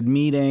haunted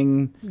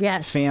meeting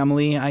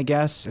family, I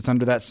guess. It's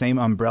under that same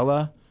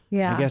umbrella,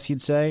 I guess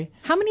you'd say.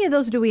 How many of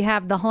those do we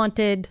have, the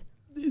haunted?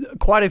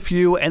 Quite a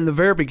few, and the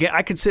very beginning,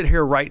 I could sit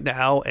here right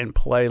now and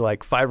play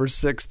like 5 or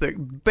 6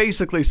 that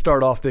basically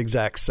start off the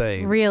exact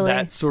same. Really?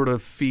 That sort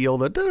of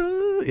feel,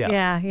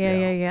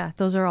 Yeah.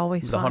 Those are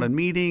always the fun. haunted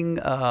meeting.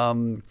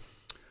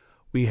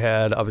 We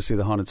had obviously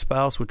the haunted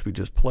spouse, which we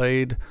just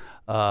played.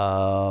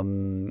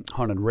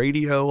 Haunted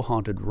radio,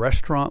 haunted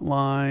restaurant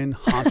line,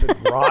 haunted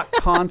rock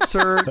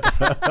concert.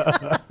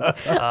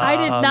 I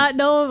did not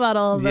know about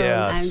all of those.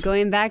 Yes. I'm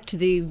going back to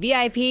the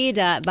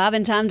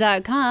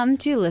vip.bobandtom.com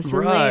to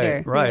listen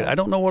later. Right. I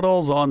don't know what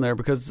all's on there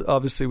because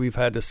obviously we've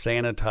had to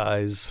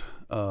sanitize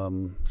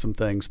some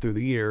things through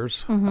the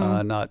years,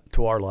 not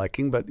to our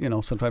liking, but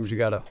sometimes you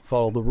got to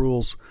follow the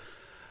rules,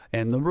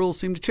 and the rules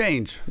seem to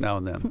change now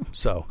and then.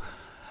 So.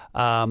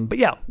 But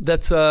yeah,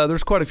 that's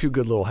there's quite a few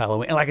good little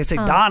Halloween. And like I say,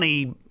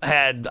 Donnie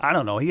had, I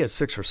don't know, he had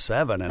 6 or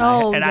 7. And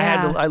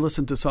I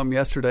listened to some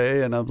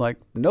yesterday and I'm like,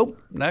 nope,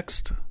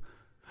 next.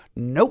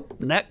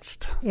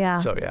 Yeah.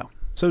 So yeah.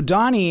 So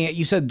Donnie,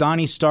 you said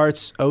Donnie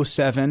starts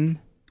 07.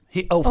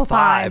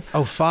 05.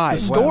 05. The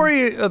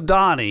story of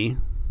Donnie,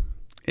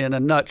 in a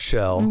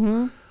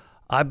nutshell,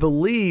 I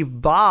believe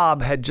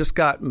Bob had just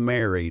got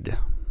married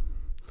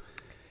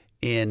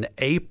in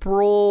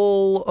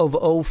April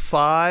of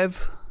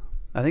 05.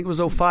 I think it was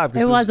 05.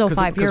 It was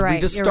 05. You're right.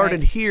 We just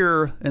started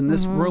here in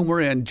this room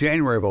we're in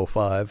January of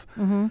 05.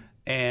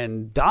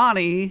 And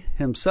Donnie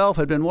himself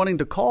had been wanting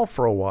to call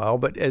for a while,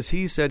 but as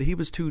he said, he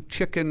was too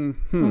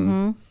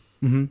chicken.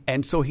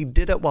 And so he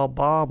did it while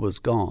Bob was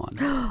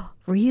gone.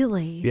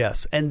 Really?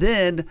 Yes. And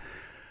then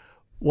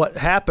what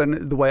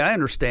happened, the way I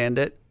understand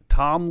it,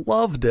 Tom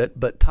loved it,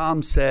 but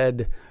Tom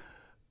said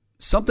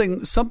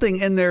something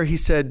in there. He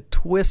said,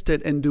 twist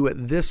it and do it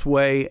this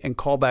way and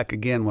call back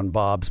again when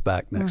Bob's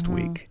back next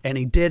week. And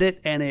he did it,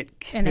 and it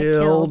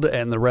killed,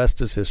 and the rest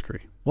is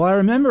history. Well, I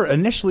remember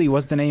initially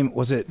was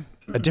it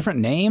a different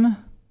name?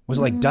 Was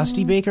it like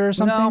Dusty Baker or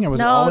something? Or was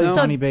it always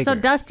Donnie Baker? So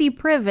Dusty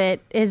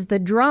Privet is the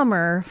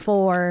drummer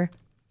for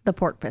the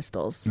Pork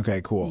Pistols.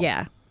 Okay, cool.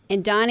 Yeah.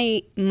 And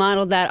Donnie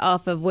modeled that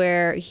off of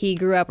where he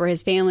grew up, where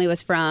his family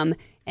was from.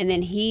 And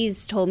then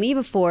he's told me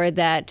before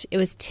that it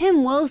was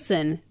Tim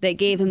Wilson that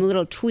gave him a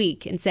little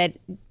tweak and said,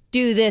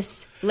 do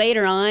this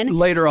later on. And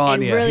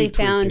yeah, really he tweaked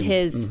found him.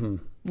 his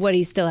what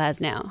he still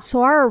has now.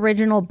 So our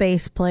original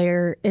bass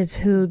player is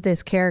who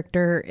this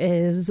character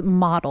is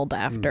modeled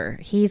after.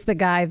 He's the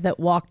guy that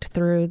walked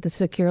through the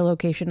secure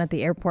location at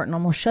the airport and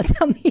almost shut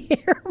down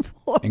the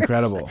airport.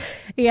 Incredible.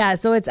 Yeah,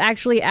 so it's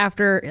actually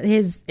after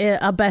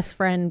a best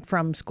friend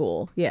from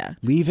school. Yeah.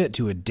 Leave it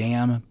to a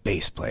damn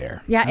bass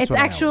player. Yeah, That's it's what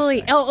I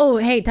actually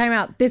hey, time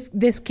out. This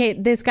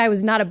guy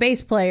was not a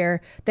bass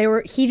player.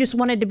 He just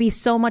wanted to be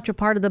so much a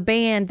part of the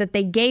band that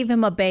they gave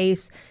him a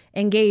bass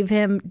and gave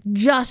him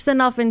just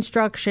enough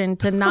instruction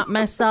to not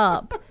mess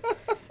up.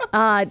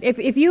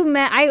 If you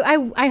met,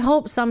 I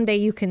hope someday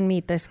you can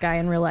meet this guy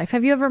in real life.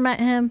 Have you ever met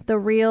him?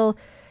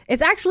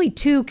 It's actually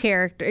two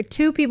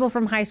people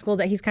from high school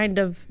that he's kind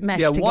of meshed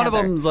together. Yeah, one of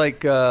them's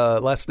like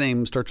last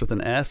name starts with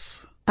an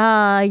S.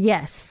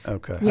 Yes.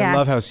 Okay. Yeah. I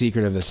love how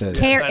secretive this is.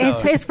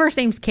 His first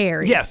name's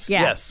Carrie. Yes.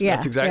 That's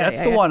exactly.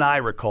 That's the one I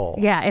recall.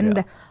 Yeah,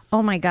 and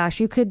oh my gosh,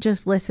 you could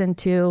just listen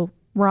to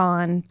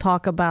Ron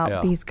talk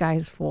about these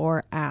guys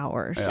for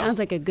hours. Sounds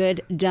like a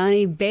good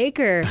Donnie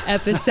Baker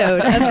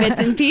episode of Bits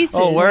and Pieces.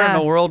 Oh, where in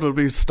the world would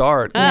we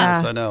start?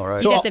 Yes, I know,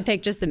 right? You'd have to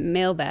pick just a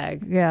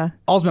mailbag. Yeah.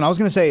 Alsman, I was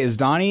going to say, is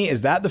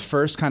that the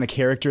first kind of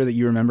character that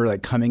you remember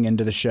like coming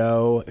into the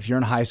show? If you're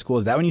in high school,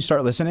 is that when you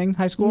start listening,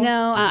 high school?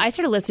 No, I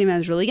started listening when I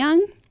was really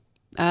young.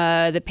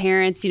 The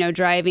parents,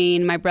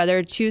 driving my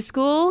brother to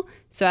school.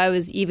 So I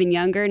was even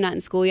younger, not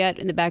in school yet,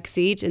 in the back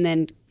seat. And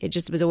then it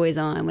just was always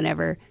on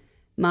whenever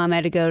Mom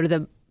had to go to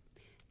the,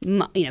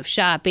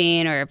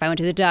 shopping, or if I went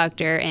to the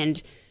doctor,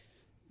 and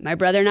my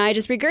brother and I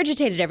just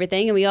regurgitated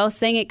everything, and we all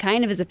sang it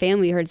kind of as a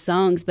family. We heard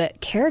songs, but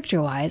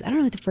character-wise, I don't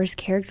know what the first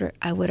character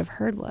I would have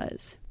heard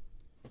was.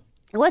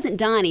 It wasn't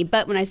Donnie,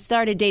 but when I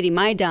started dating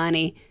my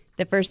Donnie,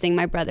 the first thing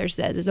my brother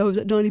says is, "Oh, is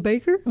that Donnie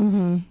Baker?"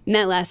 Mm-hmm. And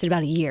that lasted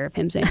about a year of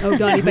him saying, "Oh,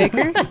 Donnie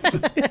Baker."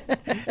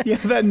 Yeah,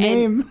 that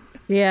name.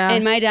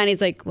 And my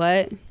Donnie's like,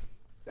 "What?"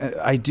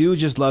 I do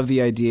just love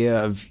the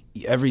idea of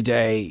every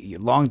day,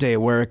 long day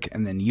at work,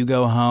 and then you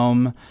go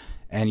home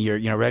and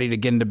you're ready to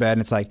get into bed,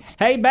 and it's like,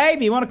 "Hey,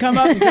 baby, you want to come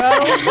up and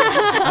cuddle?"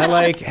 I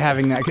like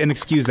having that and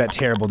excuse that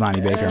terrible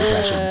Donnie Baker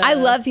impression. I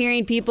love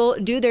hearing people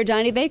do their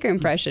Donnie Baker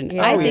impression.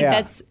 I think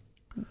that's,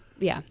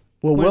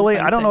 Well, Willie,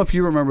 I don't know if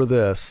you remember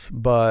this,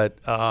 but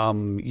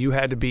you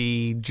had to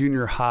be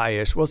junior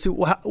high-ish. Well, see,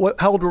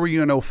 how old were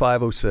you in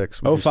 05,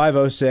 06?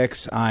 05,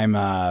 06, I'm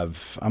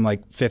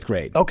like 5th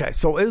grade. Okay,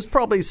 so it was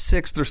probably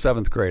 6th or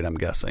 7th grade, I'm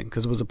guessing,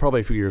 because it was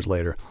probably a few years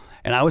later.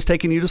 And I was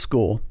taking you to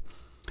school,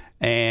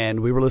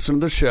 and we were listening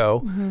to the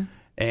show,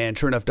 and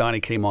sure enough,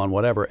 Donnie came on,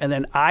 whatever. And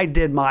then I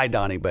did my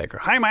Donnie Baker.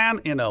 Hi,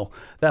 man,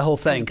 that whole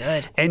thing. That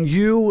was good. And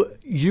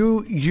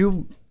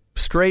you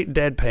straight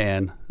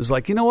deadpan was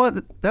like, you know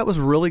what? That was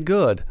really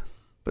good,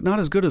 but not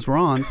as good as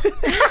Ron's.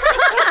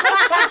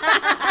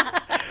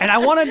 And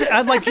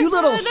I'm like, you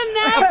little, of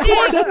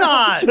course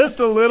not. Just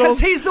a little. Because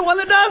he's the one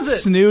that does it.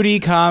 Snooty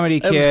comedy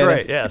kid. It was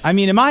great, yes. I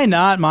mean, am I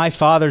not my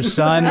father's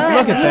son?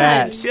 Look at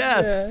that.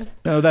 Yes.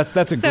 No, that's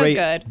a So great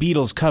good.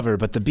 Beatles cover,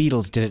 but the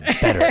Beatles did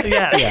it better.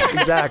 Yeah,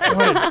 exactly.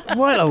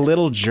 What a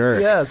little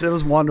jerk. Yes, it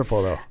was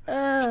wonderful,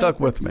 though. Stuck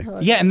with me.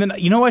 Yeah, and then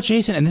you know what,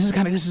 Jason? And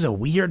this is a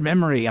weird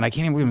memory, and I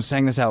can't even believe I'm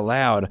saying this out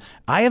loud.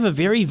 I have a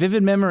very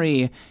vivid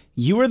memory.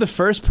 You were the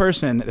first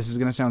person. This is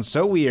going to sound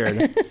so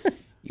weird.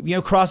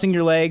 Crossing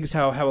your legs,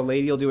 how a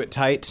lady will do it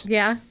tight.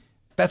 Yeah.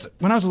 That's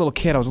when I was a little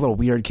kid. I was a little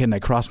weird kid, and I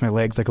crossed my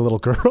legs like a little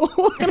girl.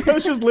 And I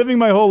was just living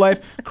my whole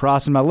life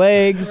crossing my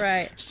legs,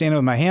 standing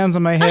with my hands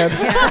on my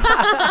hips.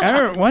 I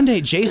remember one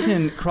day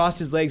Jason crossed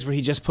his legs where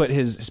he just put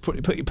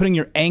putting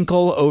your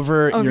ankle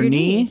over your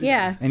knee.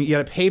 Yeah. And you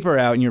got a paper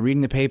out, and you're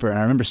reading the paper. And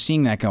I remember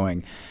seeing that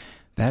going,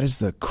 that is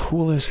the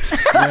coolest way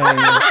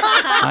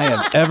I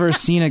have ever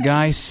seen a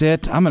guy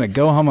sit. I'm going to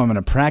go home. I'm going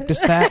to practice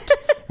that.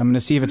 I'm going to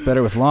see if it's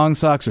better with long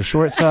socks or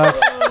short socks.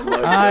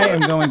 I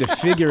am going to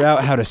figure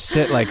out how to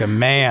sit like a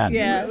man.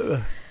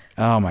 Yeah.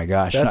 Oh my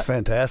gosh. That's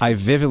fantastic. I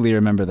vividly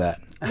remember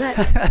that.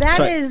 That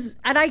is,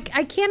 and I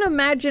can't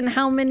imagine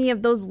how many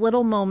of those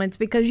little moments,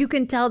 because you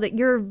can tell that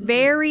you're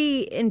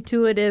very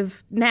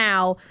intuitive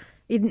now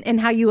in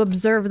how you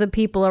observe the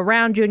people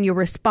around you and you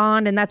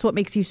respond, and that's what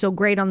makes you so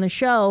great on the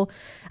show.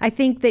 I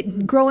think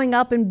that growing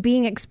up and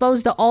being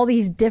exposed to all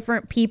these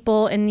different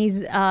people and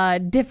these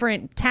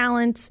different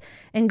talents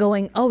and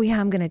going, oh yeah,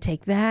 I'm going to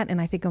take that, and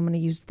I think I'm going to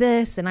use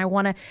this, and I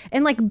want to,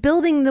 and like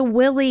building the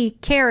Willie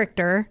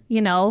character,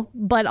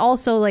 but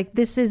also like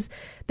this is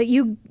that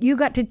you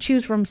got to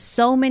choose from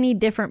so many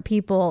different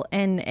people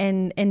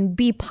and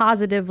be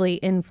positively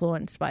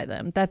influenced by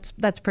them.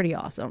 That's pretty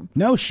awesome.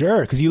 No,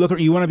 sure, because you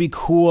want to be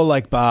cool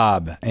like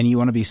Bob, and you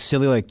want to be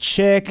silly like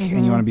Chick,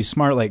 and you want to be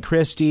smart like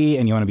Christy,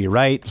 and you want to be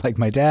right like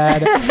my dad.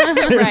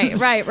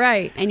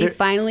 Right. And you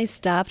finally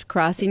stopped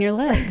crossing your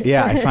legs.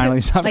 Yeah, I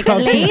finally stopped like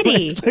crossing a my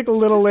lady. legs like a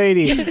little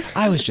lady.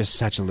 I was just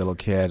such a little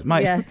kid.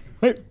 My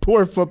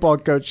poor football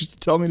coach used to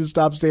tell me to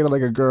stop saying it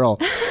like a girl.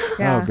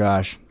 Yeah. Oh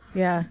gosh.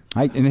 Yeah.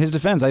 In his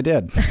defense, I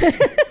did.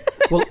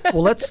 Well,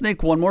 let's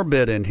sneak one more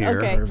bit in here.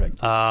 Okay.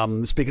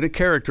 Perfect. Speaking of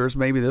characters,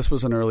 maybe this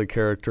was an early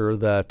character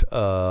that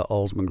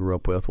Alsman grew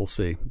up with. We'll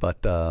see.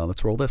 But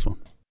let's roll this one.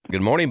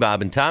 Good morning,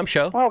 Bob and Tom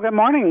Show. Well, good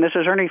morning. This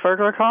is Ernie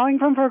Fergler calling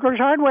from Fergler's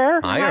Hardware.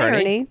 Hi,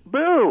 Ernie.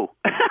 Boo.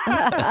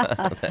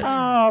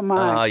 Oh,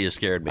 my. Oh, you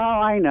scared me. Oh,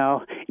 I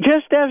know.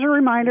 Just as a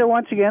reminder,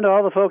 once again, to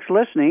all the folks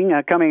listening,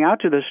 coming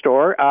out to the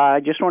store, I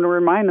just want to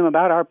remind them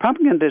about our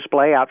pumpkin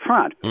display out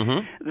front.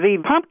 Mm-hmm.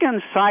 The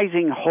pumpkin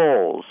sizing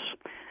holes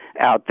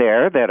out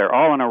there that are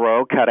all in a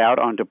row cut out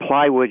onto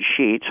plywood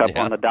sheets up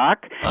on the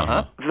dock,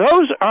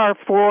 those are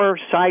for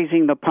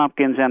sizing the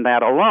pumpkins and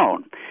that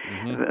alone.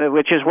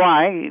 Which is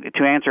why,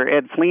 to answer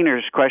Ed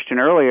Fleener's question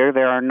earlier,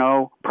 there are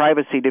no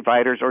privacy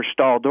dividers or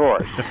stall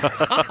doors.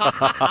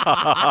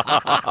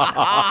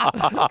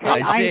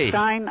 I see.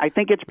 Einstein, I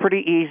think it's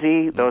pretty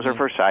easy. Those are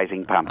for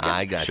sizing pumpkins.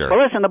 I got you.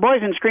 Well, listen, the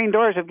boys in Screen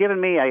Doors have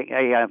given me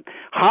a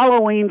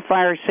Halloween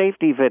fire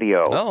safety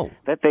video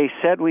that they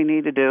said we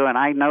need to do, and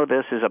I know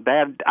this is a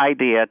bad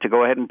idea to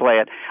go ahead and play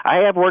it. I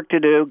have work to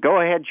do. Go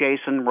ahead,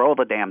 Jason. Roll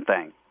the damn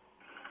thing.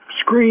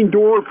 Screen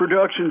Door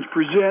Productions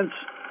presents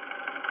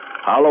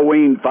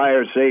Halloween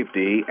Fire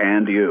Safety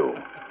and You.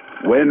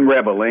 When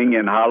reveling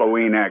in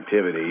Halloween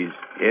activities,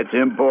 it's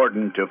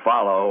important to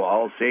follow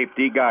all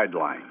safety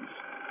guidelines.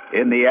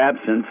 In the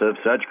absence of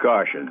such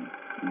caution,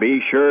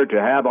 be sure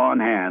to have on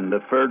hand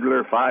the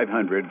Fergler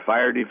 500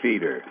 fire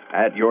defeater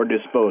at your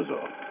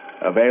disposal.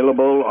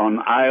 Available on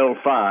aisle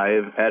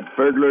 5 at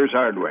Fergler's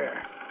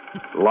Hardware.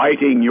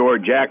 Lighting your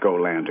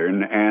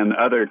jack-o'-lantern and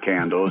other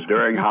candles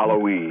during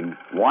Halloween,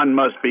 one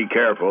must be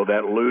careful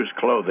that loose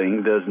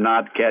clothing does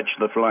not catch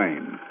the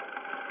flame.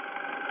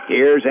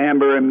 Here's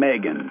Amber and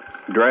Megan,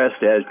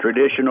 dressed as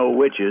traditional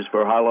witches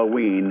for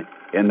Halloween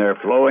in their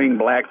flowing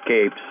black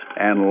capes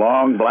and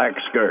long black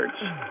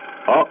skirts.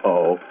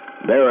 Uh-oh,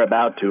 they're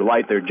about to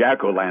light their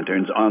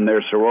jack-o'-lanterns on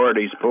their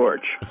sorority's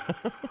porch.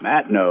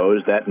 Matt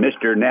knows that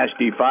Mr.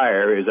 Nasty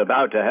Fire is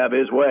about to have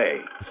his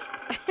way.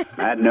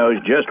 Matt knows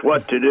just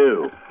what to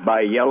do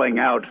by yelling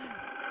out,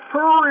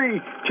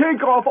 "Hurry!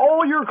 Take off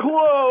all your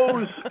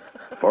clothes!"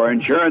 For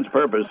insurance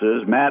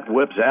purposes, Matt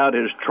whips out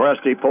his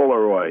trusty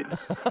Polaroid.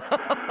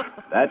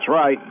 That's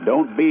right,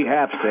 don't be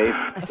half safe.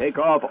 Take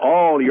off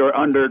all your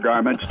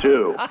undergarments,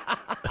 too.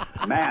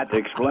 Matt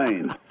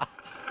explains.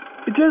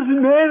 It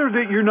doesn't matter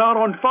that you're not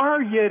on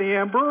fire yet,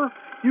 Amber.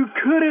 You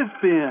could have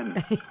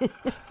been.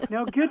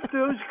 Now get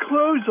those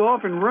clothes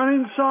off and run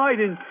inside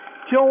and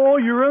tell all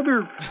your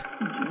other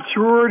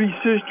sorority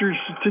sisters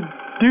to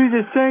do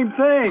the same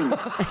thing.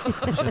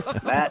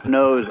 Matt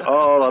knows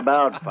all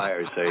about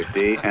fire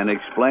safety and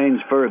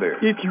explains further.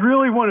 If you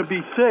really want to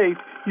be safe,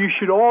 you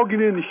should all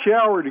get in the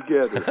shower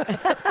together.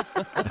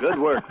 Good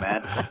work,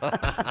 Matt.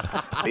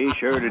 Be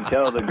sure to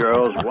tell the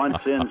girls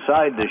once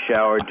inside the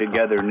shower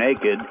together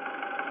naked,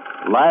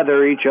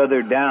 lather each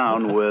other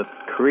down with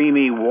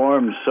creamy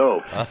warm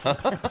soap.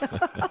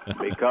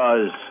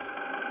 Because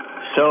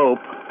soap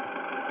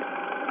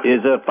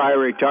is a fire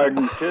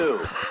retardant, too.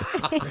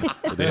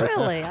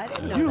 Really? I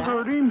didn't know You that.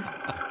 heard him.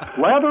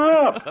 Lather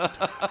up.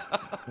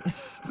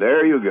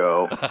 There you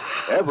go.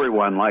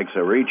 Everyone likes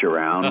a reach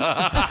around.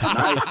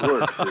 Nice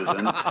work,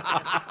 Susan.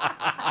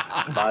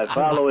 By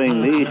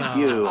following these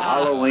few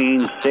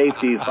Halloween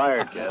safety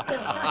fire tips,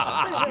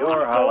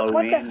 your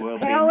Halloween will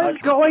be much...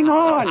 What's going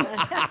on?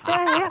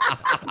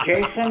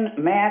 Jason,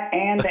 Matt,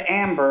 and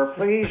Amber,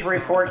 please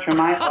report to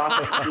my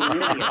office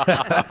immediately.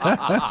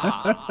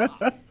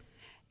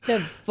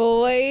 The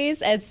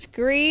boys at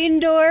Screen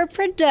Door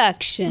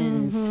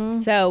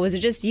Productions. So, was it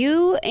just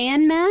you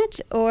and Matt,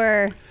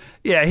 or?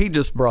 Yeah, he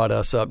just brought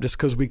us up just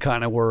because we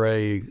kind of were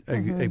a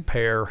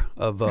pair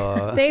of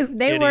They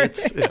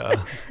idiots. were.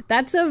 Yeah.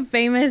 That's a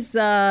famous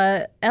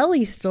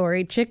Ellie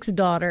story, Chick's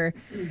daughter.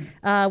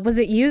 Was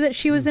it you that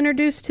she was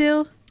introduced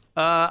to?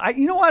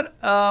 You know what?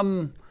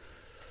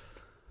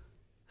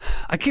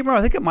 I can't remember.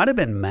 I think it might have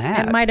been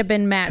Matt. It might have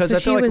been Matt. Because I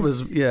feel like it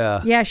was,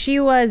 yeah. Yeah, she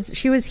was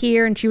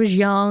here and she was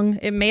young.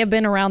 It may have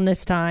been around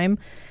this time.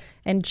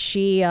 And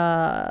she,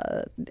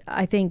 I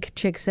think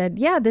Chick said,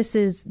 yeah, this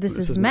is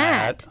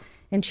Matt.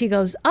 And she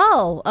goes,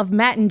 oh, of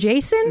Matt and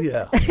Jason?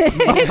 Yeah.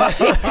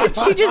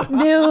 she just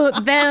knew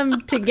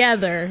them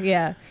together.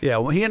 Yeah. Yeah.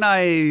 Well, he and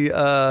I,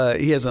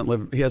 he hasn't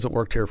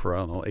worked here for, I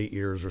don't know, 8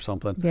 years or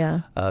something.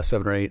 Yeah.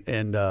 7 or 8.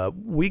 And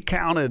we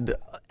counted,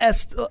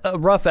 a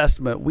rough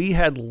estimate, we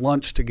had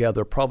lunch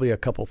together probably a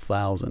couple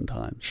thousand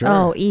times. Sure.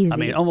 Oh, easy. I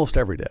mean, almost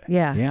every day.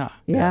 Yeah.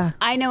 Yeah.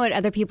 I know what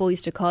other people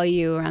used to call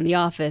you around the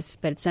office,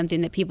 but it's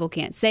something that people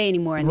can't say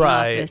anymore in the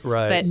office.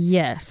 Right. But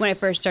yes. When I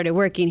first started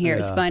working here, it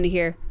was fun to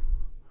hear.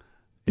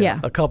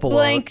 Yeah. A couple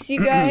Blanks,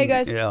 you guys. Hey,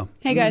 guys. Yeah.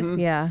 Hey, guys.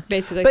 Yeah.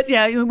 Basically. But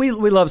yeah, we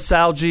love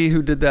Salji,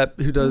 who did that.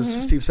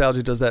 Steve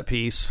Salji does that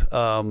piece.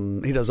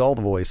 He does all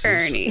the voices.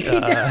 Ernie. He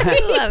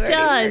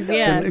does,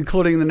 yeah.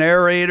 Including the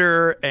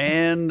narrator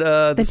and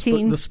the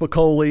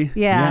Spicoli,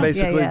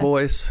 basically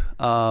voice.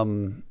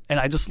 And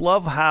I just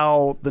love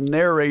how the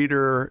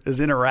narrator is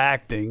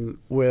interacting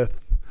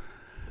with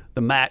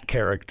the Matt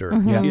character.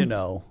 Mhm. You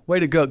know, way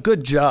to go,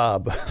 good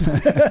job.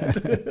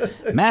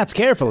 Matt's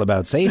careful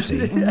about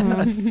safety.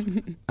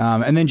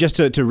 And then just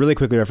to really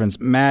quickly reference,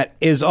 Matt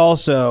is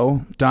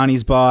also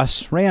Donnie's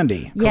boss,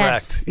 Randy.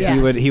 Yes, Correct.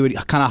 yes. He would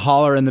kind of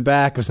holler in the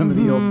back of some of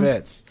the old Mhm.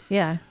 bits.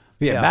 Yeah.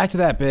 But yeah, back to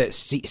that bit.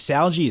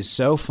 Salgy is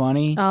so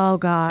funny. Oh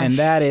gosh. And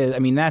that is, I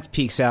mean, that's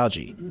peak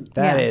Salgy.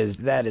 That Yeah. is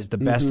the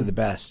best of the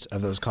best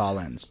of those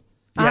call-ins.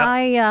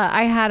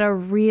 I had a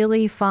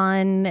really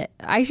fun,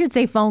 I should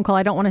say phone call.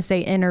 I don't want to say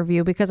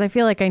interview because I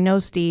feel like I know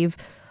Steve,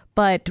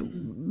 but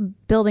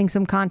building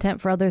some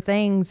content for other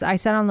things. I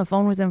sat on the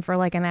phone with him for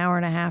like an hour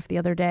and a half the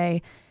other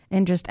day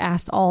and just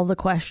asked all the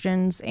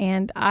questions.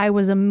 And I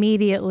was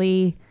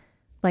immediately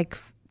like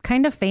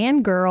kind of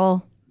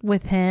fangirl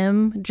with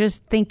him,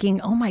 just thinking,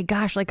 oh my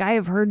gosh, like I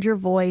have heard your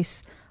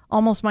voice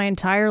almost my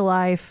entire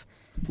life.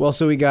 Well,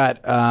 so we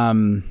got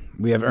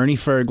we have Ernie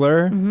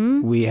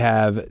Fergler, we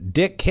have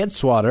Dick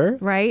Kidswatter,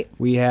 right?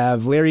 We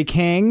have Larry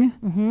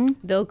King,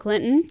 Bill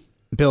Clinton.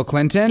 Bill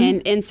Clinton,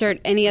 And insert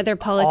any other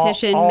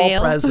politician, all male.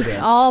 presidents.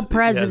 All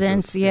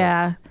presidents,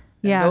 Yes.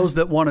 yeah. Those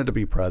that wanted to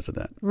be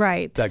president.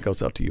 Right. That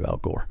goes out to you, Al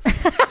Gore.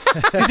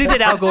 Because he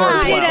did Al Gore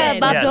as He well. did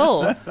Bob Yes.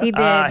 Dole. He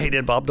did. He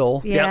did Bob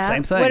Dole. Yeah,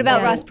 same thing. What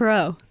about Ross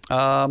Perot?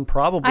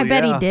 Probably. I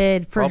bet he yeah.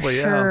 did for Probably,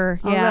 yeah. sure.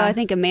 Although Yeah. I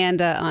think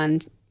Amanda on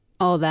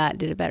All That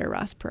did a better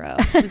Ross Perot.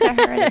 Was that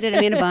her that did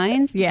Amanda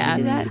Bynes? Did Yeah.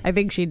 she do that? I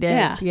think she did.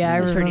 Yeah. Yeah,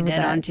 I was pretty remember dead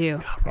that. on too.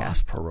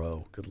 Ross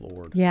Perot. Good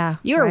Lord. Yeah.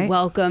 You're right?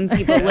 welcome,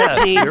 people Yes,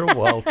 listening. you're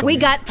welcome. We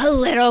got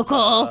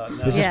political.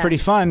 This is pretty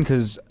fun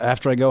because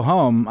after I go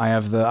home, I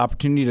have the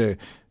opportunity to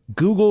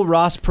Google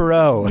Ross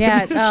Perot.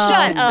 Yeah.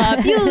 Shut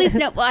up. You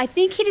listen up. Well, I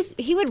think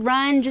he would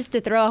run just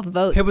to throw off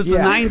votes. It was the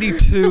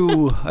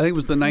 92, I think it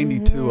was the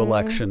 92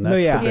 election.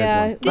 That's yeah.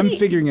 the big one. I'm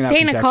figuring it out.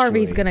 Dana contextually.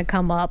 Carvey's going to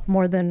come up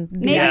more than the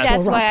Maybe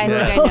actual that's why I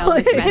Ross think Perot. I know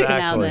Mr. Exactly.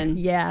 SNL then.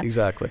 Yeah.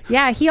 Exactly.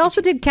 Yeah, he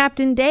also did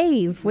Captain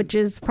Dave, which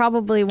is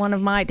probably one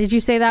of my. Did you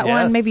say that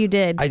one? Yes. Maybe you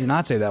did. I did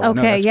not say that one.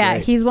 No, Okay, that's yeah,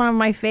 great. he's one of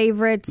my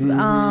favorites.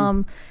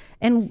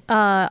 And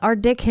our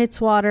Dick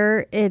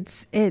Hitswater,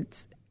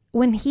 it's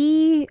when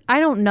I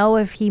don't know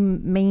if he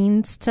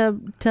means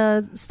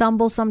to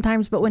stumble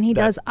sometimes, but when he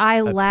does,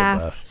 I laugh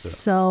best, yeah.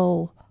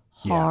 so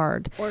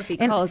hard. Or if he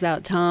calls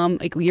out Tom,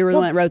 like you were the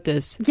one that wrote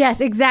this.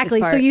 Yes, exactly.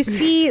 This So part. you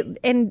see,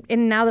 and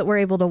now that we're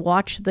able to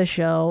watch the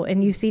show,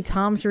 and you see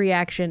Tom's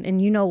reaction, and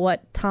you know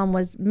what Tom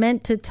was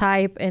meant to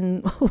type,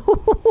 and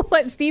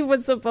what Steve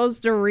was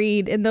supposed to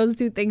read, and those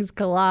two things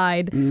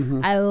collide.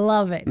 I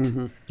love it.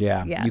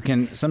 Yeah. Yeah.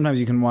 Sometimes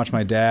you can watch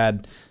my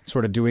dad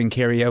sort of doing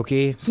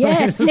karaoke.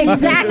 Yes,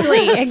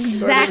 exactly,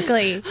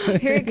 exactly.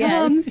 Here it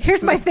comes.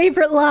 Here's my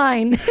favorite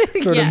line.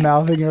 Sort yeah. of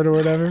mouthing it or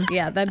whatever.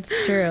 Yeah, that's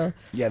true.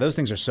 Yeah, those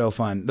things are so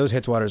fun. Those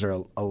Hitswaters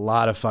are a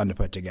lot of fun to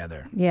put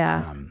together.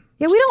 Yeah.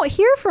 Yeah, we don't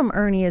hear from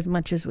Ernie as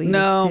much as we used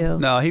to.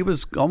 No, he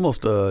was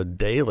almost a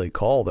daily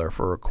call there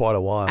for quite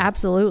a while.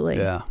 Absolutely.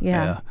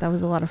 Yeah. That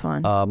was a lot of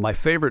fun. My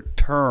favorite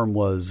term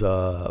was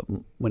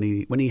when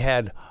he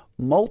had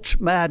mulch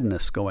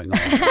madness going on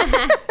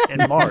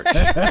in March.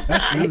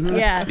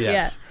 Yeah,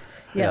 Yes.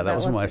 Yeah, that that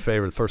was was my it.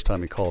 favorite. The first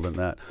time he called in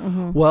that.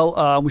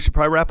 Well, we should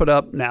probably wrap it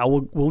up now.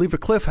 We'll leave a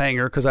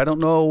cliffhanger because I don't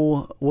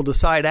know. We'll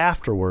decide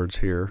afterwards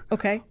here.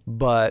 Okay.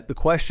 But the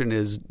question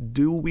is,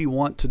 do we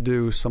want to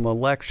do some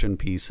election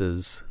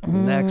pieces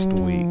next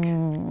week?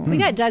 We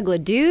got Doug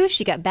LaDouche.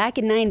 She got back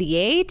in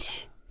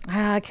 98.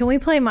 Can we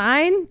play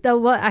mine? I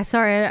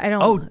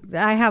don't. Oh.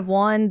 I have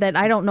one that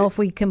I don't know if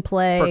we can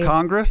play For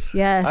Congress?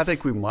 Yes. I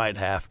think we might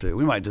have to.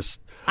 We might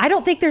just... I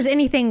don't think there's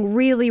anything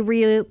really,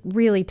 really,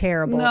 really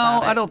terrible. No,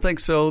 about it. I don't think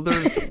so.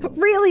 There's...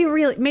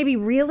 really, maybe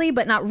really,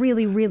 but not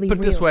really, really. Put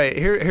it this really.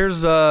 way.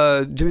 Here's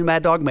Jimmy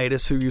Mad Dog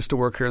Matus, who used to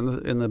work here in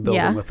the building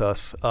Yeah. with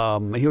us. He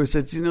always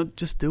said,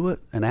 just do it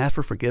and ask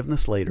for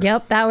forgiveness later.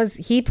 Yep,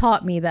 he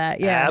taught me that.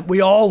 Yeah. We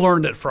all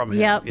learned it from him.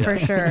 Yep,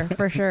 Yeah.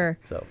 for sure.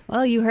 So.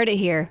 Well, you heard it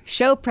here.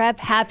 Show prep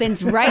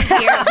happens right here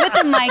with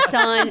the mics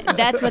on.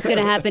 That's what's going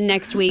to happen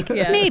next week.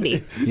 Yeah.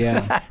 Maybe.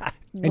 Yeah.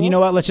 And you know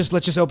what? Let's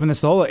just open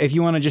this whole. If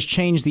you want to just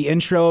change the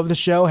intro of the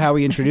show, how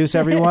we introduce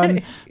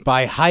everyone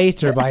by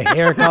height or by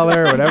hair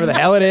color or whatever the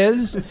hell it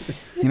is,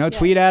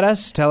 tweet at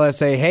us, tell us,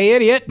 say, hey,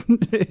 idiot,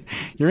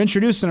 you're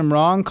introducing them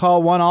wrong.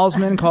 Call one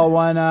Alsman, call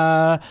one,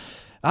 I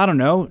don't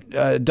know,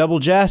 double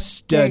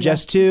Jess,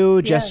 Jess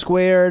 2, Jess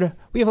squared.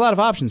 We have a lot of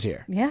options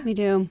here. Yeah, we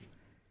do.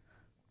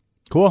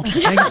 Cool.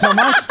 Thank you so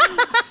much.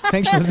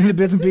 Thanks for listening to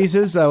Bits and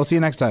Pieces. We'll see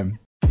you next time.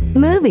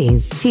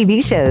 Movies,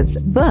 TV shows,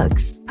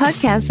 books,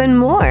 podcasts, and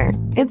more.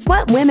 It's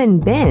What Women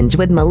Binge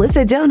with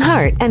Melissa Joan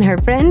Hart and her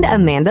friend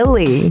Amanda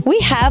Lee. We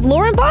have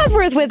Lauren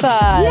Bosworth with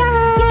us.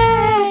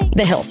 Yay!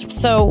 The Hills.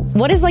 So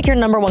what is your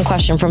number one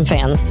question from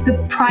fans?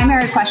 The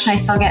primary question I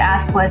still get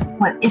asked was,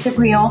 is it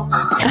real?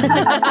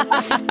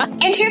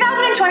 In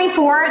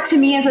 2024, to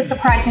me, is a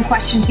surprising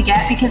question to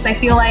get because I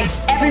feel like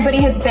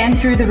everybody has been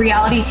through the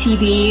reality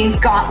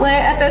TV gauntlet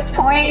at this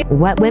point.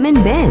 What Women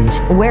Binge,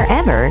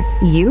 wherever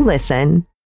you listen.